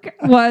York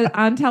was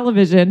on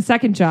television.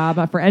 Second job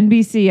for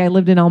NBC. I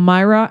lived in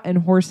Elmira and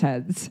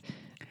Horseheads.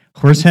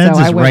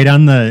 Horseheads is right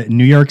on the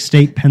New York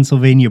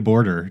State-Pennsylvania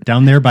border,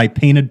 down there by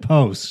Painted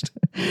Post.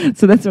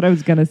 So that's what I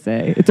was going to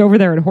say. It's over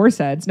there at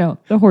Horseheads. No,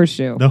 the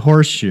Horseshoe. The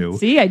Horseshoe.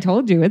 See, I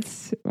told you.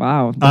 It's,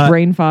 wow, the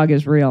brain fog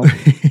is real.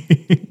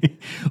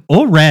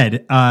 Old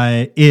Red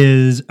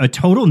is a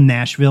total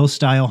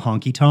Nashville-style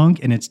honky-tonk,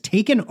 and it's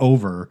taken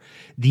over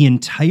the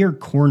entire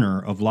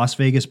corner of Las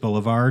Vegas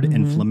Boulevard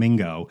and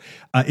Flamingo.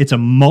 It's a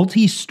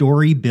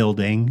multi-story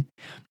building.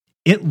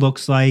 It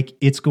looks like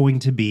it's going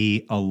to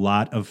be a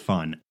lot of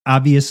fun.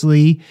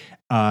 Obviously,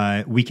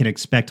 we can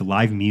expect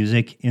live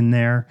music in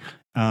there.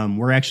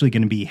 We're actually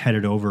going to be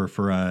headed over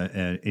for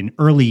an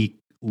early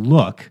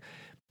look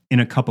in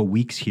a couple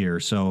weeks here,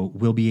 so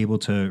we'll be able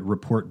to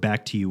report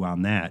back to you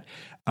on that.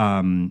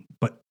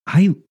 But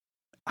I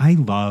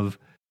love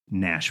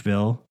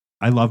Nashville.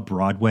 I love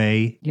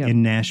Broadway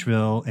in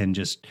Nashville and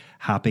just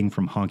hopping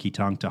from honky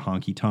tonk to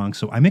honky tonk.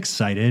 So I'm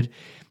excited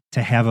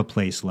to have a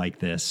place like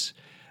this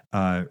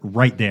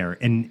right there,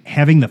 and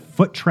having the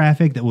foot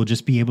traffic that will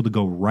just be able to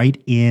go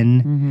right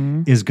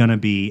in is going to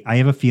be, I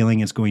have a feeling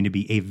it's going to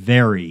be a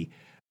very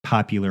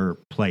popular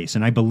place.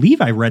 And I believe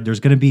I read there's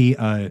going to be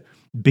a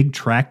big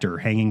tractor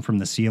hanging from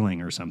the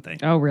ceiling or something.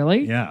 Oh,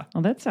 really? Yeah.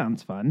 Oh, that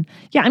sounds fun.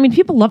 Yeah, I mean,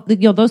 people love,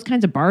 those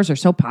kinds of bars are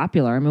so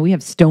popular. I mean, we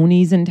have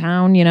Stoney's in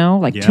town,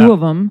 like two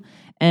of them,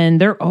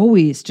 and they're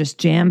always just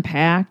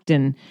jam-packed.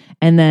 And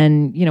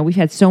then, we've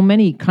had so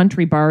many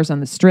country bars on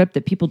the Strip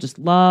that people just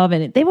love,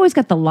 and they've always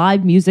got the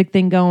live music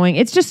thing going.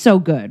 It's just so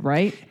good,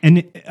 right?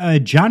 And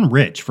John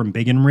Rich from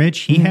Big and Rich,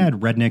 he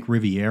had Redneck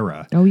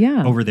Riviera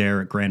over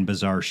there at Grand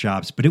Bazaar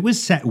Shops, but it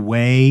was set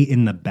way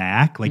in the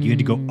back. Like, you had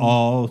to go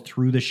all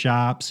through the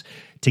shops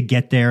to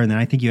get there, and then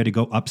I think you had to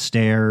go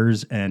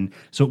upstairs. And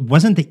so it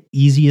wasn't the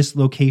easiest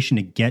location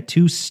to get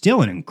to.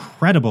 Still an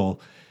incredible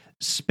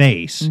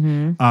space.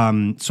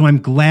 So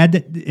I'm glad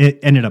that it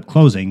ended up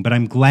closing, but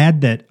I'm glad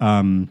that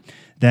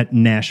that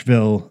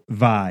Nashville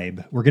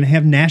vibe, we're going to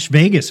have Nash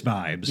Vegas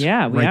vibes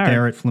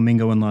there at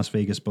Flamingo and Las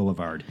Vegas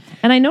Boulevard.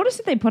 And I noticed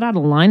that they put out a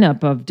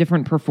lineup of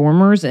different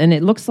performers, and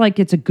it looks like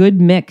it's a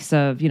good mix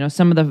of,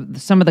 some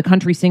of the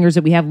country singers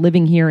that we have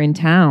living here in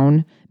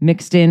town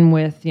mixed in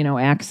with,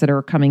 acts that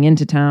are coming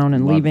into town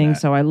and leaving.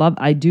 That. So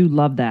I do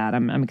love that.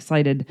 I'm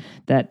excited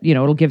that,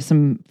 it'll give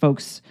some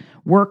folks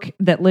work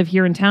that live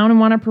here in town and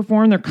want to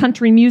perform their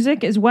country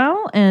music as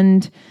well.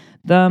 And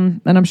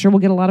I'm sure we'll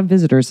get a lot of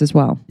visitors as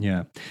well.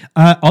 Yeah.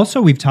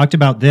 Also, we've talked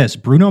about this.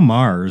 Bruno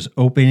Mars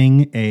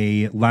opening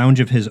a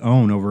lounge of his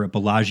own over at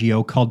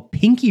Bellagio called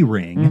Pinky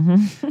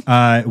Ring.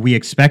 We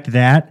expect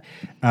that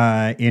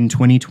in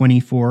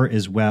 2024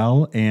 as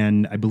well.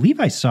 And I believe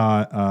I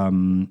saw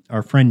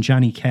our friend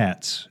Johnny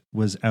Katz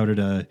was out at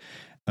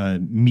a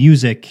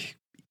music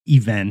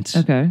event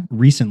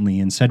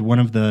recently and said one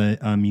of the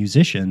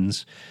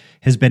musicians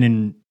has been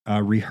in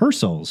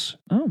rehearsals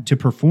to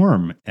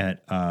perform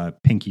at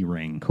Pinky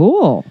Ring.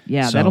 Cool.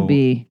 Yeah, so, that'll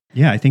be...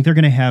 Yeah, I think they're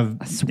going to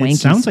have... A swanky it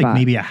sounds spot. Like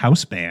maybe a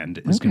house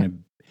band is going to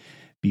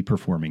be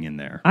performing in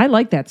there. I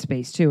like that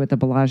space, too, at the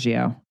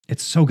Bellagio.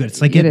 It's so good. It's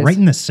like right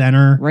in the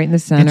center. Right in the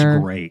center.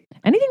 It's great.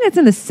 Anything that's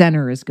in the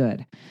center is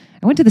good.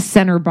 I went to the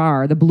center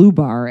bar, the Blue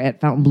Bar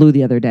at Fountain Blue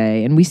the other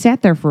day, and we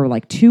sat there for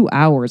like 2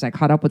 hours. I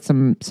caught up with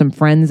some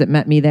friends that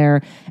met me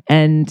there,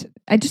 and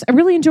I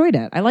really enjoyed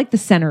it. I like the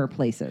center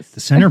places. The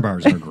center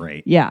bars are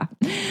great. Yeah.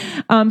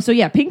 So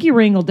yeah, Pinky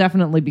Ring will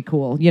definitely be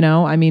cool.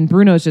 I mean,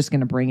 Bruno's just going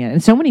to bring it.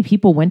 And so many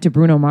people went to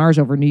Bruno Mars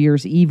over New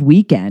Year's Eve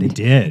weekend. They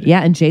did.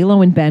 Yeah, and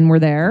J-Lo and Ben were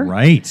there.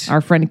 Right.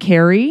 Our friend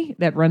Carrie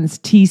that runs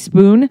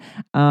Teaspoon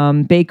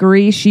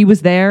Bakery, she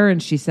was there,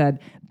 and she said,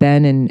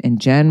 Ben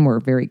and Jen were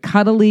very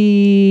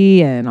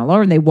cuddly and all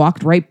over, and they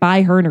walked right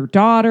by her and her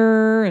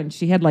daughter, and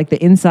she had like the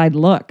inside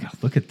look.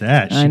 Look at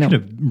that. She could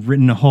have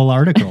written a whole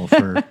article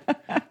for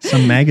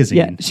some magazine.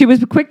 Yeah, she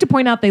was quick to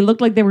point out they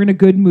looked like they were in a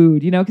good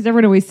mood, because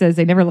everyone always says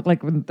they never look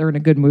like when they're in a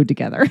good mood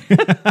together.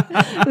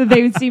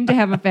 They would seem to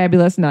have a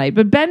fabulous night.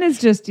 But Ben is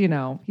just, he's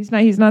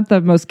not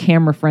the most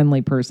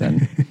camera-friendly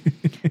person.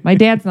 My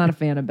dad's not a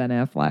fan of Ben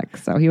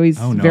Affleck, so he always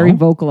very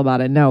vocal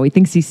about it. No, he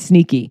thinks he's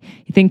sneaky.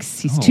 He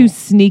thinks he's too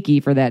sneaky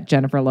for that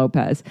Jennifer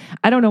Lopez.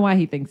 I don't know why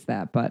he thinks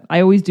that, but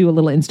I always do a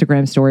little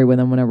Instagram story with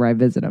him whenever I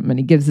visit him, and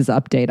he gives his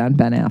update on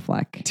Ben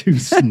Affleck. Too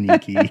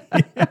sneaky.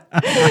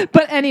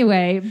 But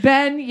anyway,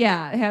 Ben,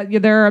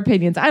 there are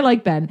opinions. I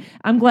like Ben.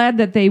 I'm glad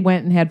that they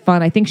went and had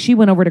fun. I think she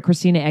went over to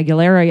Christina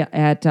Aguilera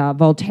at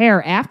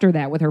Voltaire after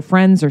that with her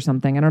friends or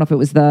something. I don't know if it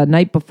was the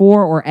night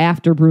before or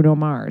after Bruno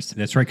Mars.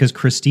 That's right, because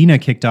Christina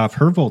kicked off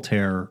her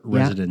Voltaire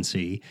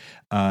residency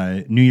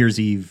New Year's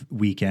Eve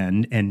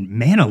weekend, and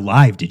man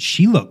alive, did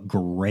she look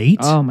great.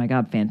 Oh my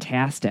God,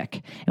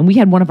 fantastic. And we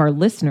had one of our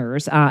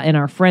listeners and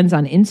our friends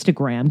on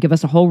Instagram give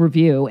us a whole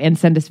review and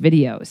send us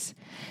videos.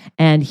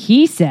 And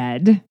he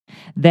said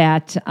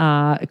that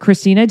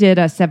Christina did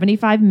a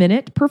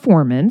 75-minute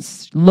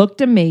performance,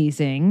 looked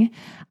amazing.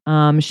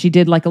 She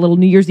did like a little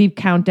New Year's Eve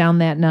countdown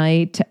that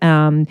night.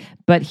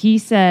 But he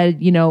said,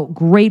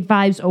 great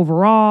vibes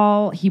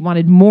overall. He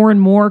wanted more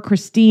and more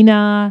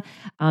Christina.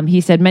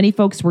 He said many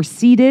folks were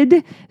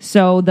seated,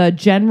 so the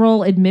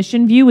general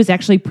admission view was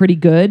actually pretty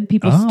good.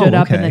 People stood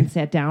up and then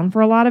sat down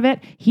for a lot of it.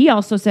 He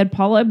also said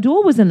Paula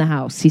Abdul was in the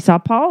house. He saw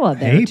Paula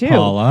there too. Hey,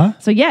 Paula.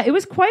 So yeah, it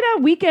was quite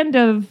a weekend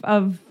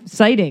of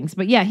sightings.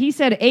 But yeah, he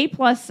said A+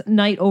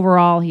 night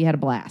overall. He had a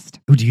blast.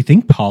 Oh, do you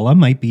think Paula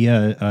might be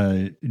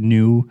a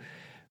new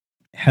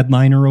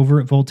headliner over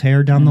at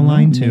Voltaire down the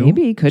line too?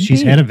 Maybe, could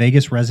She's be. had a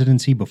Vegas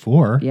residency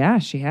before. Yeah,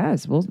 she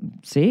has. We'll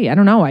see. I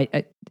don't know.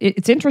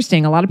 It's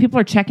interesting. A lot of people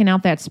are checking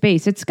out that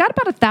space. It's got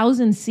about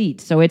 1,000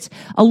 seats, so it's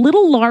a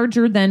little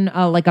larger than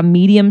like a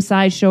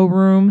medium-sized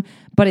showroom,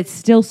 but it's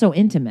still so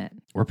intimate.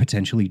 Or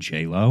potentially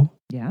J-Lo.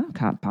 Yeah,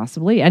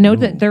 possibly. I know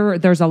that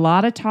there's a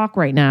lot of talk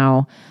right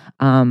now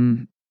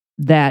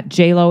that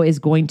J-Lo is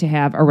going to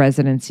have a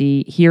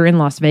residency here in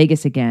Las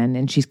Vegas again,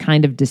 and she's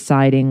kind of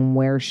deciding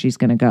where she's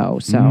going to go.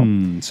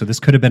 So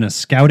this could have been a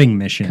scouting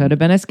mission. Could have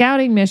been a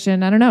scouting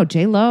mission. I don't know.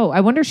 J-Lo,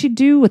 I wonder if she'd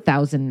do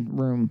 1,000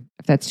 room,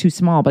 if that's too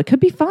small, but it could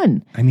be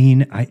fun. I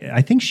mean,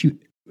 I think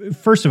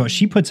first of all,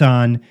 she puts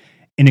on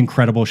an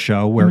incredible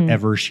show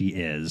wherever she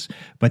is,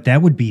 but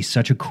that would be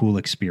such a cool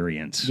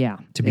experience. Yeah.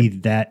 To be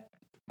that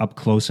up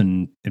close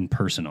and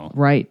personal.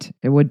 Right.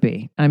 It would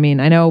be. I mean,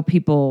 I know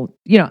people,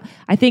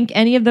 I think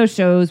any of those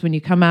shows, when you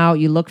come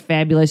out, you look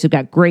fabulous.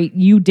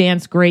 You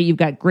dance great. You've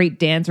got great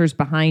dancers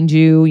behind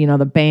you,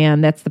 the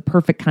band. That's the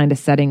perfect kind of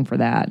setting for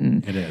that.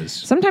 And it is.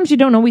 Sometimes you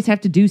don't always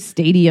have to do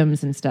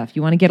stadiums and stuff.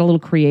 You want to get a little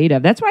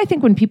creative. That's why I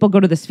think when people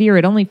go to the Sphere,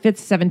 it only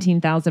fits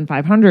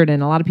 17,500.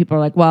 And a lot of people are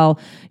like, well,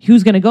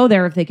 who's going to go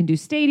there if they can do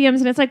stadiums?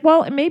 And it's like,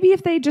 well, maybe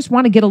if they just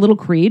want to get a little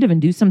creative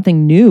and do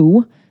something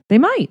new, they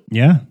might.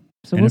 Yeah.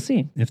 So we'll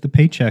see. If the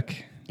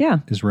paycheck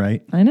is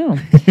right. I know.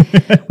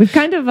 We've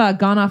kind of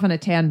gone off on a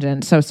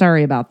tangent, so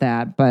sorry about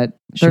that, but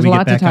there's a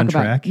lot to talk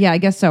about. Yeah, I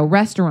guess so.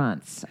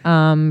 Restaurants.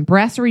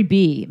 Brasserie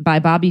B by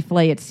Bobby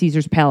Flay at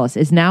Caesar's Palace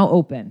is now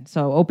open.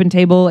 So Open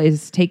Table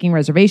is taking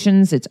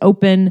reservations. It's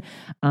open,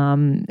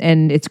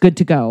 and it's good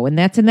to go. And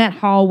that's in that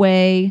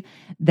hallway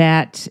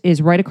that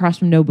is right across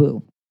from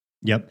Nobu.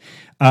 Yep.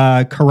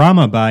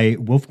 Karama by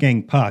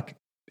Wolfgang Puck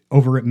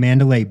over at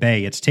Mandalay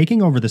Bay. It's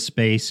taking over the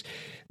space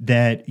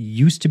that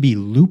used to be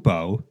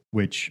Lupo,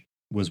 which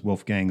was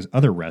Wolfgang's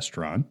other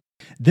restaurant.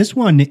 This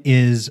one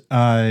is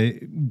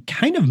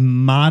kind of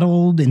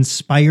modeled,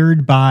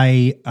 inspired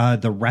by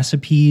the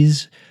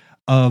recipes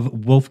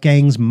of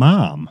Wolfgang's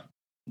mom.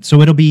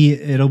 So it'll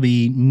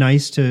be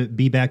nice to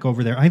be back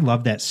over there. I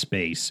love that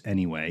space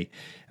anyway.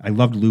 I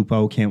loved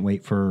Lupo. Can't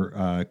wait for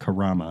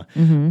Karama.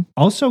 Mm-hmm.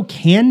 Also,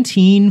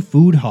 Canteen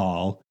Food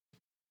Hall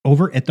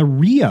over at the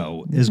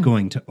Rio is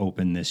going to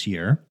open this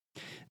year.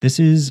 This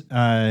is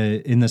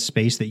in the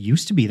space that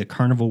used to be the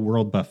Carnival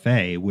World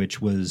Buffet, which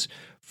was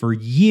for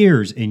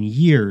years and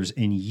years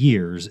and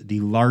years the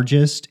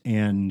largest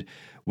and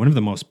one of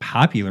the most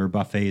popular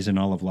buffets in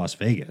all of Las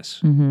Vegas.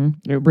 Mm-hmm.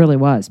 It really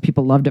was.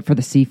 People loved it for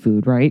the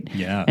seafood, right?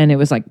 Yeah. And it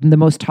was like the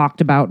most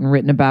talked about and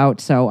written about.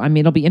 So, I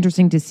mean, it'll be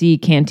interesting to see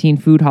Canteen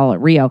Food Hall at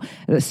Rio.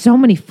 There's so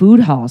many food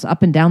halls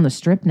up and down the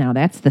strip now.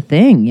 That's the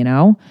thing,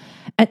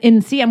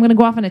 And see, I'm going to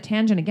go off on a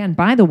tangent again.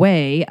 By the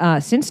way,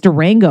 since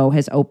Durango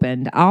has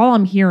opened, all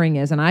I'm hearing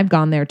is, and I've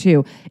gone there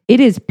too,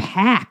 it is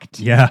packed.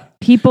 Yeah.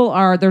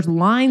 There's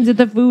lines at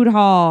the food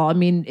hall. I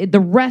mean, the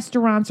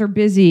restaurants are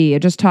busy. I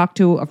just talked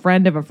to a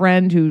friend of a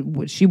friend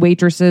who she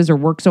waitresses or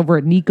works over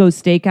at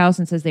Nico's Steakhouse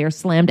and says they are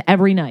slammed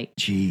every night.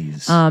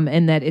 Jeez.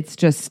 And that it's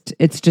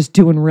just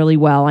doing really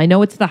well. I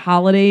know it's the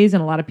holidays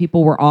and a lot of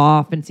people were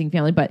off and seeing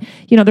family, but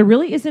there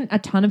really isn't a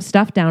ton of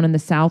stuff down in the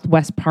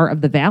southwest part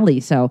of the valley.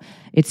 So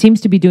it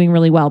seems to be doing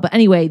really well. But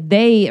anyway,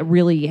 they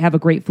really have a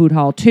great food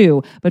hall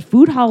too. But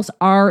food halls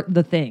are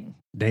the thing.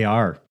 They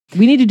are.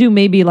 We need to do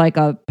maybe like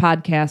a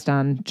podcast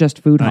on just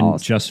food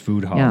halls. Just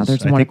food halls. Yeah,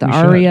 there's one at the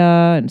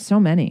Aria and so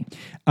many.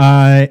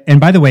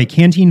 And by the way,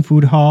 Canteen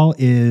Food Hall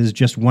is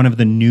just one of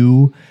the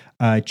new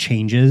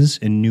changes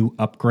and new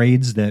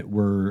upgrades that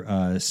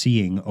we're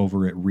seeing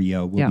over at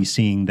Rio. We'll be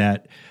seeing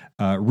that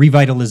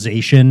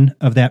revitalization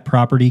of that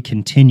property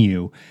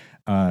continue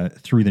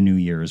through the new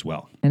year as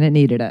well. And it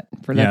needed it,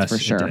 that's for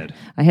sure. It did.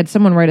 I had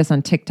someone write us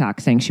on TikTok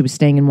saying she was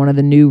staying in one of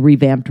the new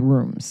revamped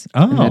rooms.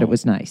 Oh. And that it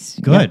was nice.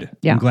 Good.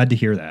 Yeah. I'm glad to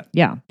hear that.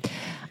 Yeah.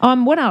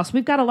 What else?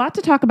 We've got a lot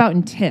to talk about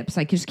in tips.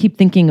 I just keep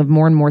thinking of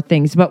more and more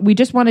things. But we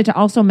just wanted to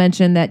also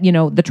mention that,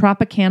 the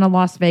Tropicana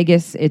Las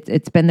Vegas,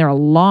 it's been there a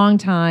long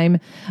time,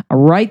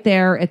 right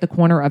there at the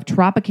corner of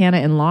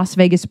Tropicana and Las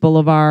Vegas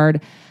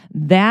Boulevard.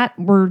 That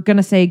we're going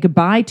to say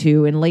goodbye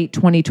to in late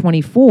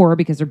 2024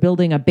 because they're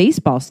building a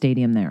baseball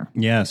stadium there.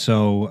 Yeah,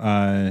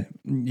 so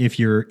if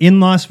you're in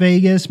Las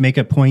Vegas, make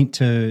a point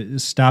to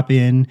stop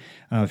in.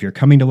 If you're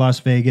coming to Las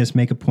Vegas,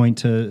 make a point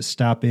to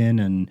stop in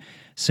and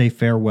say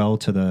farewell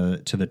to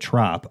the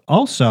Trop.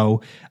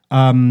 Also,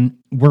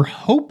 we're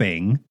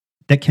hoping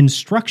that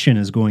construction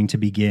is going to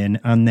begin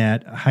on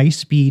that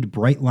high-speed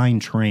Bright Line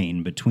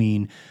train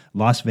between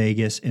Las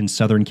Vegas and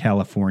Southern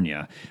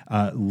California.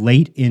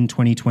 Late in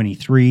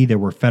 2023, there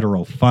were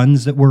federal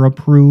funds that were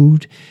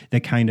approved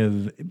that kind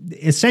of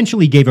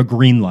essentially gave a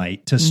green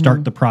light to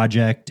start the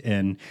project,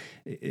 and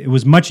it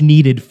was much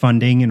needed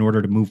funding in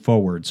order to move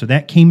forward. So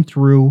that came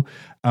through.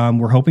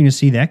 We're hoping to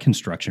see that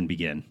construction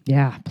begin.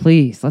 Yeah,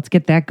 please. Let's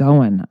get that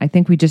going. I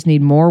think we just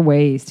need more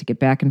ways to get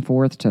back and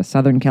forth to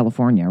Southern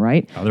California,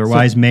 right?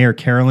 Otherwise, Mayor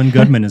Carolyn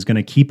Goodman is going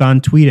to keep on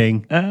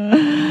tweeting.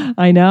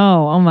 I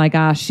know. Oh my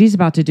gosh. She's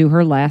about to do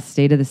her last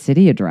State of the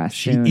City address.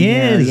 She soon.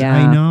 is. Yeah.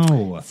 I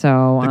know.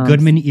 So the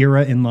Goodman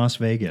era in Las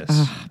Vegas.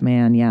 Oh,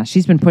 man, yeah.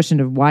 She's been pushing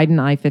to widen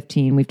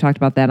I-15. We've talked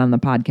about that on the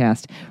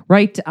podcast.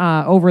 Right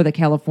over the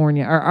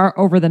California, or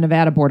over the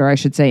Nevada border, I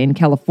should say, in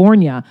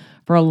California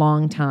for a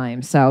long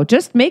time. So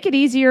just make it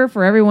easier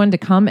for everyone to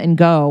come and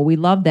go. We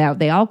love that.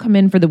 They all come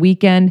in for the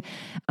weekend.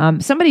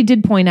 Somebody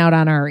did point out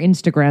on our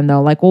Instagram,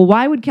 though, like, well,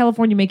 why would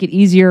California make it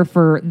easier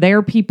for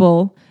their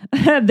people,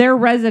 their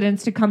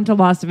residents, to come to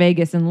Las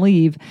Vegas and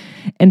leave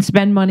and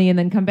spend money and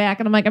then come back?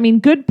 And I'm like, I mean,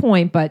 good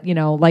point. But,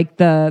 like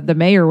the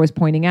mayor was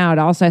pointing out, it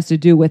also has to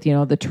do with,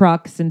 the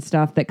trucks and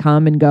stuff that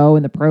come and go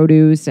and the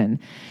produce and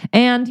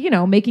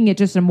making it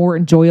just a more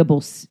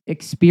enjoyable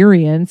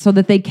experience so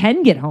that they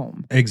can get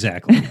home.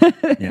 Exactly.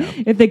 Yeah.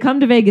 If they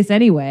come to Vegas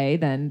anyway,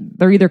 then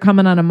they're either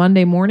coming on a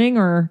Monday morning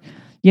or,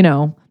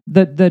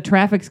 the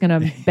traffic's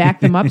going to back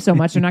them up so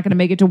much they're not going to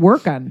make it to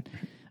work on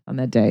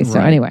that day. So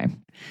anyway.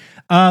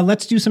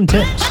 Let's do some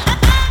tips.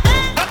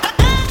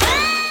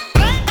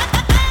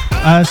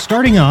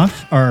 Starting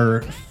off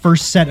our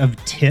first set of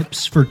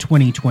tips for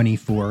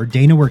 2024,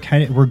 Dana,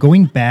 we're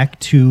going back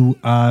to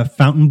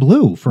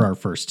Fontainebleau for our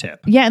first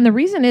tip. Yeah, and the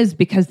reason is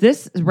because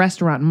this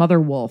restaurant,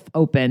 Mother Wolf,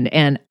 opened,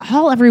 and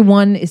all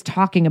everyone is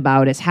talking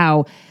about is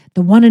how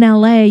the one in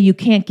LA, you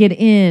can't get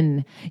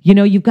in.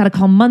 You've got to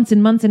call months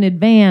and months in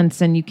advance,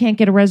 and you can't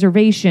get a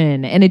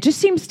reservation. And it just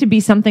seems to be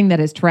something that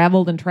has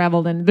traveled,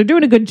 and they're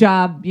doing a good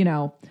job,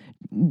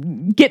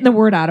 getting the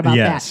word out about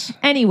that.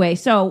 Anyway,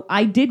 so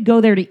I did go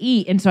there to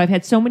eat, and so I've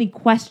had so many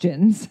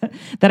questions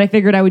that I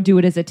figured I would do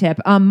it as a tip.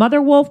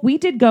 Mother Wolf, we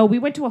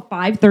went to a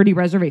 5:30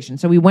 reservation,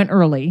 so we went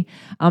early.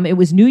 It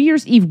was New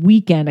Year's Eve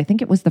weekend. I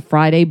think it was the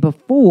Friday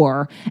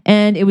before,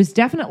 and it was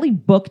definitely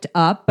booked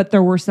up, but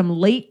there were some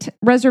late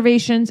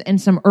reservations and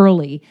some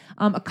early.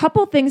 A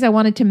couple things I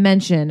wanted to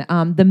mention.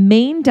 The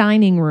main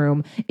dining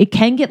room, it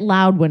can get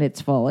loud when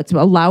it's full. It's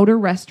a louder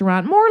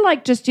restaurant, more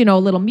like just, a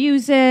little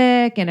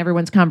music and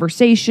everyone's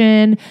conversation.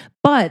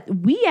 But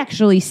we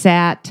actually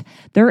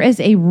there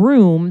is a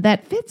room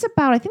that fits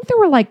about, I think there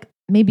were like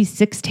maybe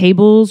 6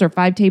 tables or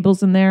 5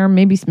 tables in there,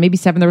 maybe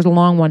 7. There was a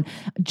long one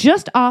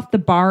just off the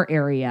bar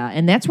area.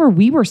 And that's where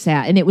we were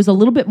sat. And it was a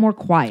little bit more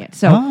quiet.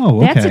 So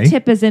that's a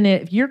tip, is in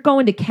it. If you're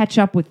going to catch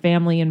up with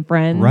family and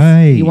friends,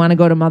 you want to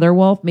go to Mother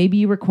Wolf, maybe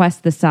you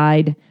request the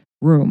side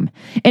room.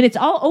 And it's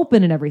all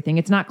open and everything.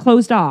 It's not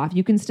closed off.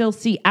 You can still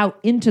see out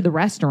into the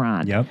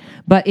restaurant. Yep.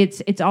 But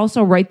it's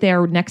also right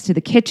there next to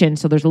the kitchen.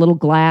 So there's a little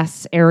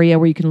glass area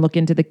where you can look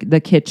into the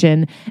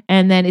kitchen.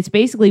 And then it's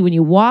basically when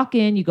you walk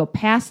in, you go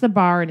past the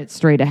bar and it's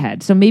straight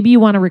ahead. So maybe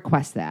you want to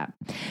request that.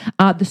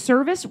 The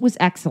service was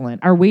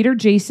excellent. Our waiter,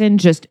 Jason,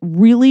 just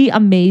really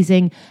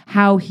amazing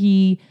how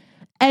he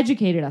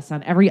educated us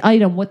on every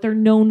item, what they're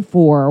known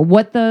for,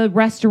 what the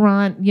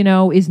restaurant,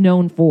 is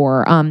known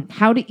for,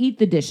 how to eat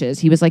the dishes.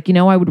 He was like,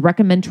 I would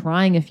recommend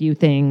trying a few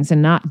things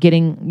and not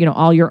getting,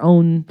 all your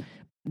own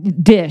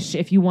dish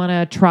if you want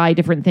to try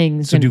different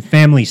things. So do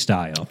family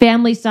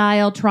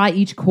style, try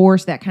each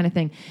course, that kind of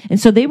thing. And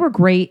so they were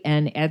great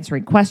and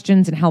answering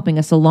questions and helping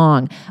us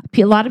along.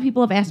 A lot of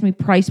people have asked me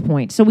price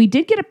point. So we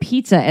did get a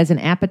pizza as an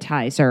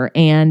appetizer,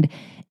 and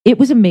it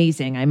was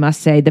amazing, I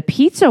must say. The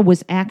pizza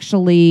was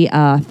actually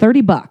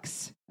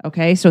 $30.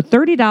 Okay, so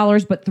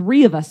 $30, but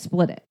 3 of us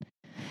split it.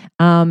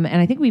 And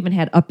I think we even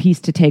had a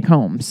piece to take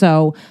home.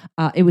 So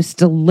it was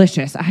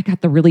delicious. I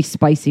got the really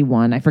spicy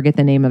one. I forget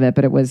the name of it,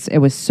 but it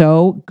was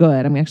so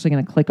good. I'm actually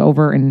going to click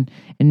over and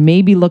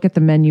maybe look at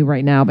the menu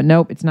right now, but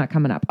nope, it's not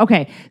coming up.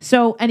 Okay.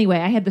 So anyway,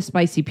 I had the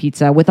spicy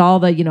pizza with all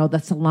the, the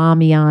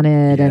salami on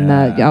it, and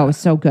it was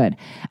so good.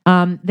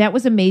 That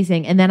was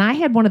amazing. And then I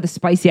had one of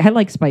the I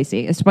like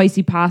spicy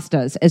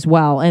pastas as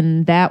well.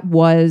 And that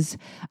was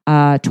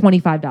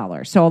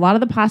 $25. So a lot of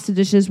the pasta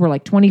dishes were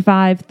like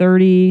 25,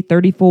 30,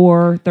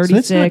 34, 36. So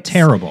that's not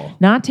terrible.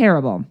 Not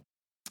terrible.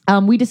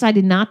 We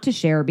decided not to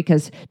share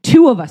because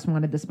 2 of us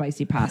wanted the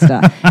spicy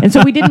pasta. And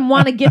so we didn't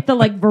want to get the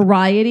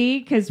variety,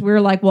 because we were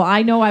like, well,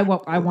 I know I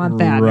want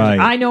that. Right.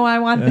 I know I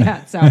want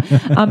that. So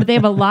but they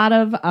have a lot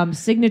of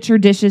signature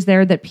dishes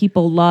there that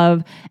people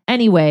love.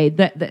 Anyway,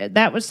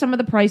 that was some of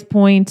the price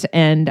point.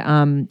 And,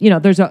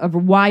 there's a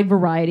wide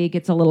variety. It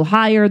gets a little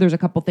higher. There's a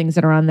couple things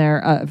that are on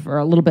there for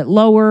a little bit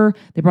lower.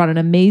 They brought an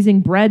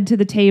amazing bread to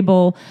the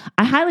table.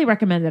 I highly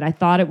recommend it. I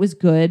thought it was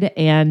good.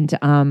 And,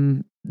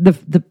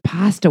 the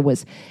pasta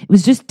was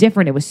just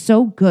different. It was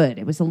so good.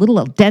 It was a little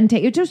al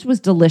dente. It just was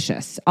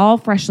delicious. All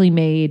freshly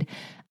made.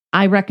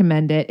 I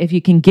recommend it. If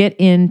you can get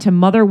into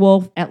Mother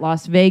Wolf at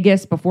Las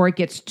Vegas before it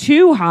gets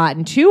too hot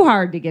and too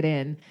hard to get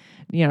in,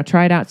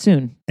 try it out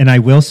soon. And I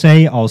will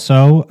say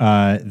also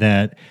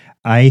that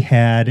I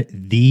had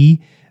the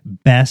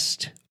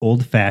best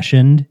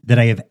old-fashioned that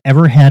I have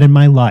ever had in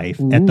my life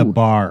at the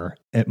bar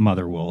at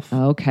Mother Wolf.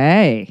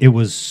 Okay. It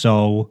was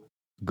so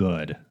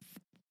good.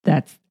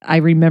 I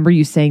remember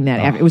you saying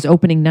that. It was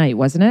opening night,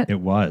 wasn't it?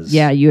 It was.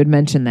 Yeah, you had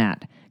mentioned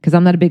that. Because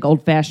I'm not a big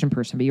old-fashioned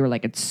person, but you were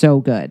like, it's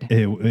so good.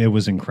 It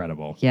was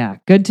incredible. Yeah,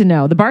 good to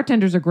know. The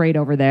bartenders are great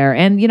over there.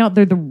 And,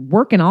 they're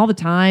working all the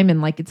time.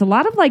 And, it's a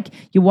lot of,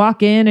 you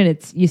walk in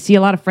and you see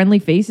a lot of friendly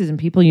faces and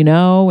people you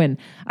know. And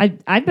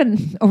I've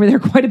been over there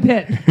quite a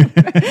bit.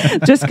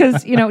 Just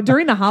because,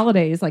 during the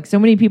holidays, so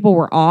many people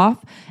were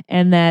off.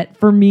 And that,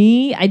 for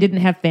me, I didn't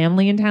have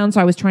family in town. So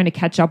I was trying to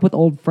catch up with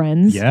old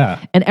friends.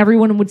 Yeah. And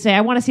everyone would say,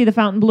 I want to see the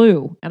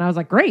Fontainebleau. And I was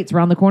like, great, it's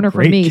around the corner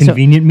for me.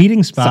 Convenient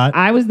meeting spot. So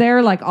I was there,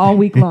 all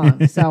week long.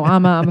 So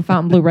I'm a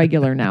Fontainebleau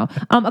regular now.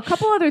 A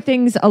couple other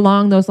things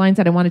along those lines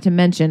that I wanted to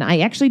mention. I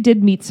actually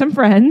did meet some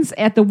friends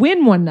at the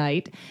Wynn one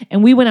night,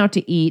 and we went out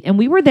to eat, and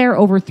we were there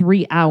over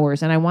 3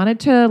 hours. And I wanted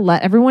to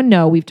let everyone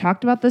know, we've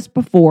talked about this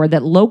before,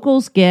 that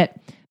locals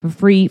get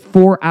free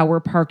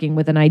 4-hour parking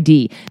with an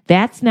ID.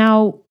 That's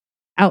now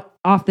out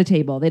off the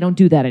table. They don't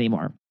do that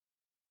anymore.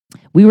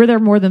 We were there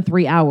more than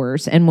 3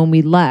 hours, and when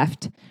we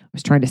left, I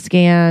was trying to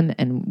scan,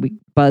 and we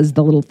buzzed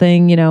the little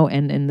thing,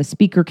 and the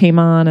speaker came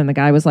on, and the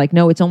guy was like,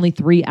 no, it's only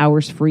 3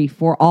 hours free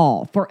for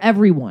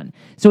everyone.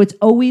 So it's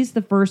always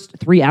the first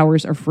 3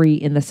 hours are free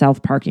in the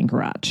South parking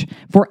garage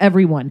for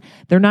everyone.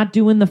 They're not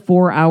doing the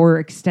 4-hour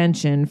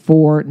extension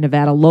for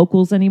Nevada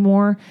locals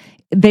anymore.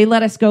 They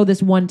let us go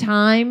this one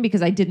time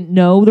because I didn't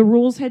know the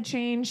rules had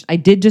changed. I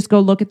did just go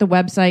look at the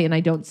website, and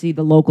I don't see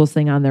the locals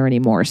thing on there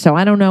anymore. So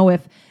I don't know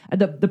if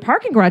the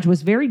parking garage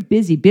was very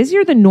busy,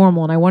 busier than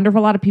normal. And I wonder if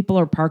a lot of people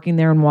are parking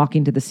there and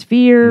walking to the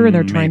Sphere, and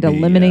they're trying to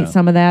eliminate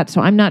some of that.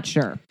 So I'm not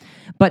sure.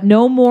 But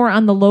no more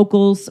on the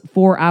locals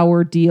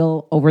 4-hour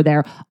deal over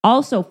there.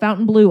 Also,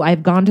 Fontainebleau,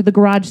 I've gone to the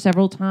garage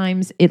several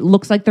times. It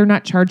looks like they're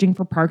not charging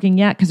for parking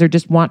yet because they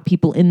just want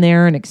people in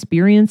there and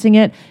experiencing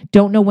it.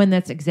 Don't know when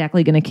that's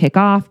exactly going to kick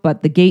off,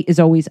 but the gate is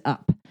always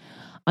up.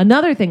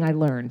 Another thing I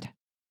learned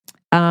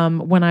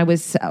when I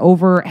was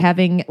over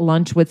having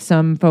lunch with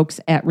some folks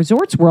at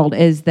Resorts World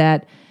is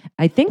that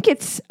I think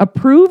it's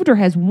approved or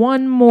has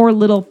one more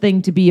little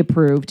thing to be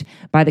approved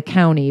by the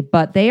county,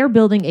 but they are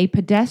building a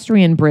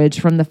pedestrian bridge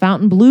from the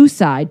Fontainebleau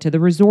side to the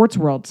Resorts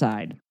World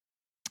side.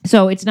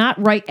 So it's not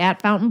right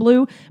at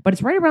Fontainebleau, but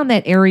it's right around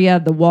that area,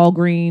 the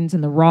Walgreens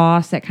and the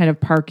Ross, that kind of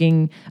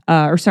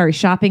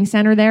shopping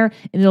center there.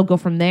 And it'll go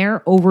from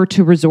there over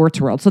to Resorts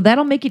World. So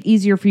that'll make it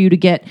easier for you to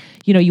get,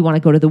 you want to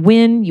go to the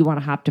Wynn, you want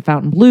to hop to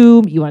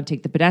Fontainebleau, you want to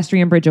take the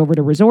pedestrian bridge over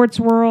to Resorts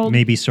World.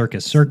 Maybe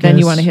Circus. Then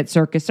you want to hit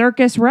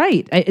Circus.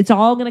 Right. It's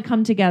all going to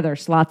come together.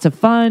 Slots of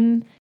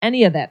fun,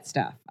 any of that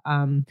stuff.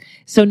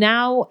 So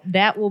now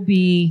that will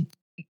be...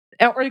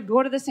 Or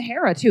go to the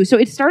Sahara too. So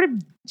it's starting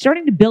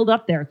to build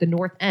up there at the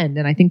north end,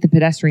 and I think the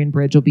pedestrian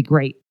bridge will be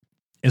great.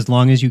 As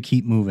long as you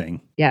keep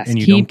moving. Yes. And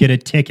you don't get a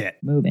ticket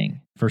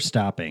moving for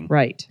stopping.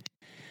 Right.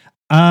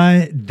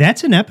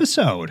 That's an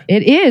episode.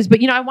 It is.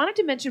 But, I wanted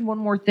to mention one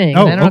more thing.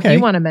 Oh, I don't know if you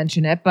want to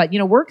mention it, but,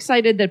 we're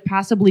excited to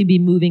possibly be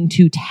moving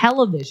to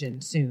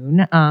television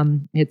soon.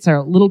 It's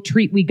a little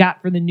treat we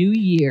got for the new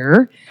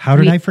year. How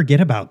did I forget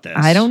about this?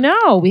 I don't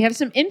know. We have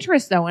some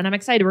interest, though, and I'm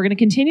excited. We're going to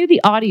continue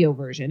the audio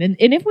version. And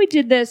if we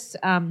did this,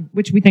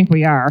 which we think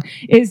we are,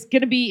 is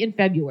going to be in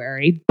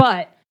February.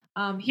 But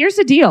here's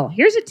the deal.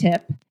 Here's a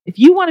tip. If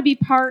you want to be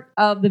part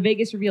of the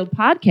Vegas Revealed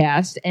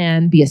podcast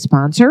and be a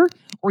sponsor,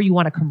 or you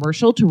want a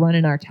commercial to run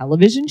in our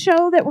television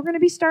show that we're going to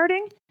be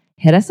starting,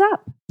 hit us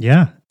up.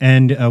 Yeah,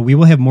 and we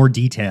will have more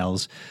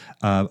details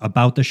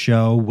about the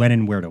show, when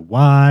and where to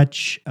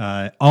watch,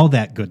 all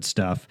that good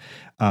stuff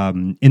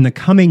in the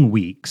coming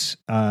weeks.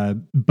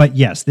 But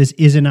yes, this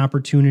is an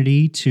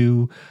opportunity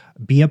to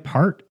be a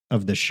part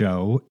of the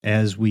show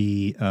as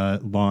we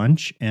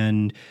launch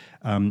and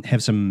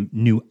have some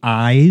new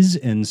eyes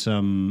and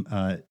some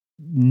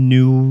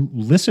new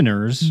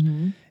listeners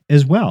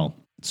as well.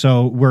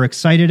 So we're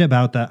excited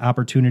about the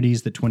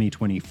opportunities that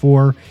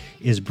 2024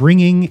 is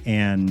bringing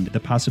and the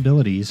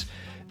possibilities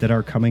that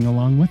are coming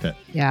along with it.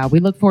 Yeah,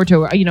 we look forward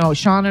to,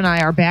 Sean and I,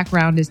 our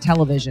background is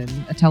television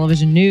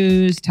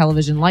news,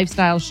 television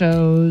lifestyle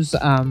shows,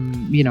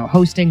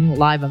 hosting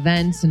live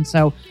events. And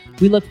so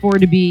we look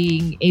forward to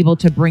being able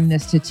to bring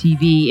this to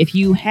TV. If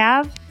you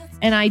have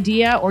an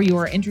idea or you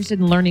are interested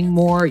in learning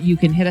more, you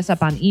can hit us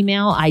up on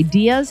email,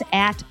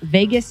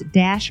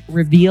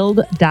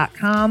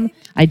 ideas@vegas-revealed.com,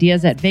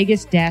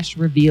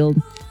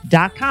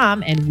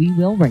 ideas@vegas-revealed.com, and we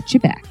will write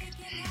you back.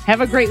 Have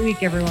a great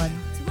week, everyone.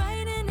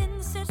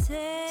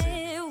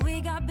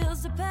 We got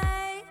bills to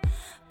pay,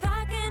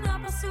 packing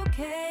up a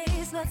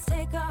suitcase. Let's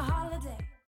take a holiday.